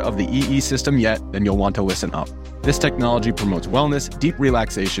haven't heard of the EE System yet, then you'll want to listen up. This technology promotes wellness, deep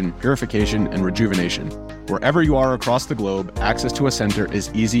relaxation, purification, and rejuvenation. Wherever you are across the globe, access to a center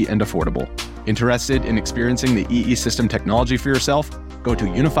is easy and affordable. Interested in experiencing the EE System technology for yourself? Go to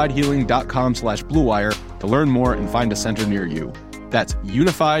unifiedhealing.com/bluewire to learn more and find a center near you. That's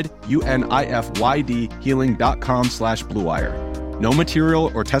unified, UNIFYD, healing.com/bluewire. No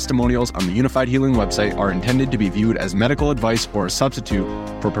material or testimonials on the Unified Healing website are intended to be viewed as medical advice or a substitute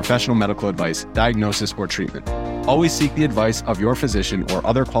for professional medical advice, diagnosis, or treatment. Always seek the advice of your physician or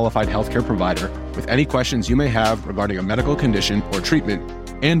other qualified healthcare provider with any questions you may have regarding a medical condition or treatment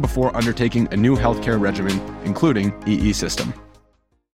and before undertaking a new healthcare regimen, including EE System.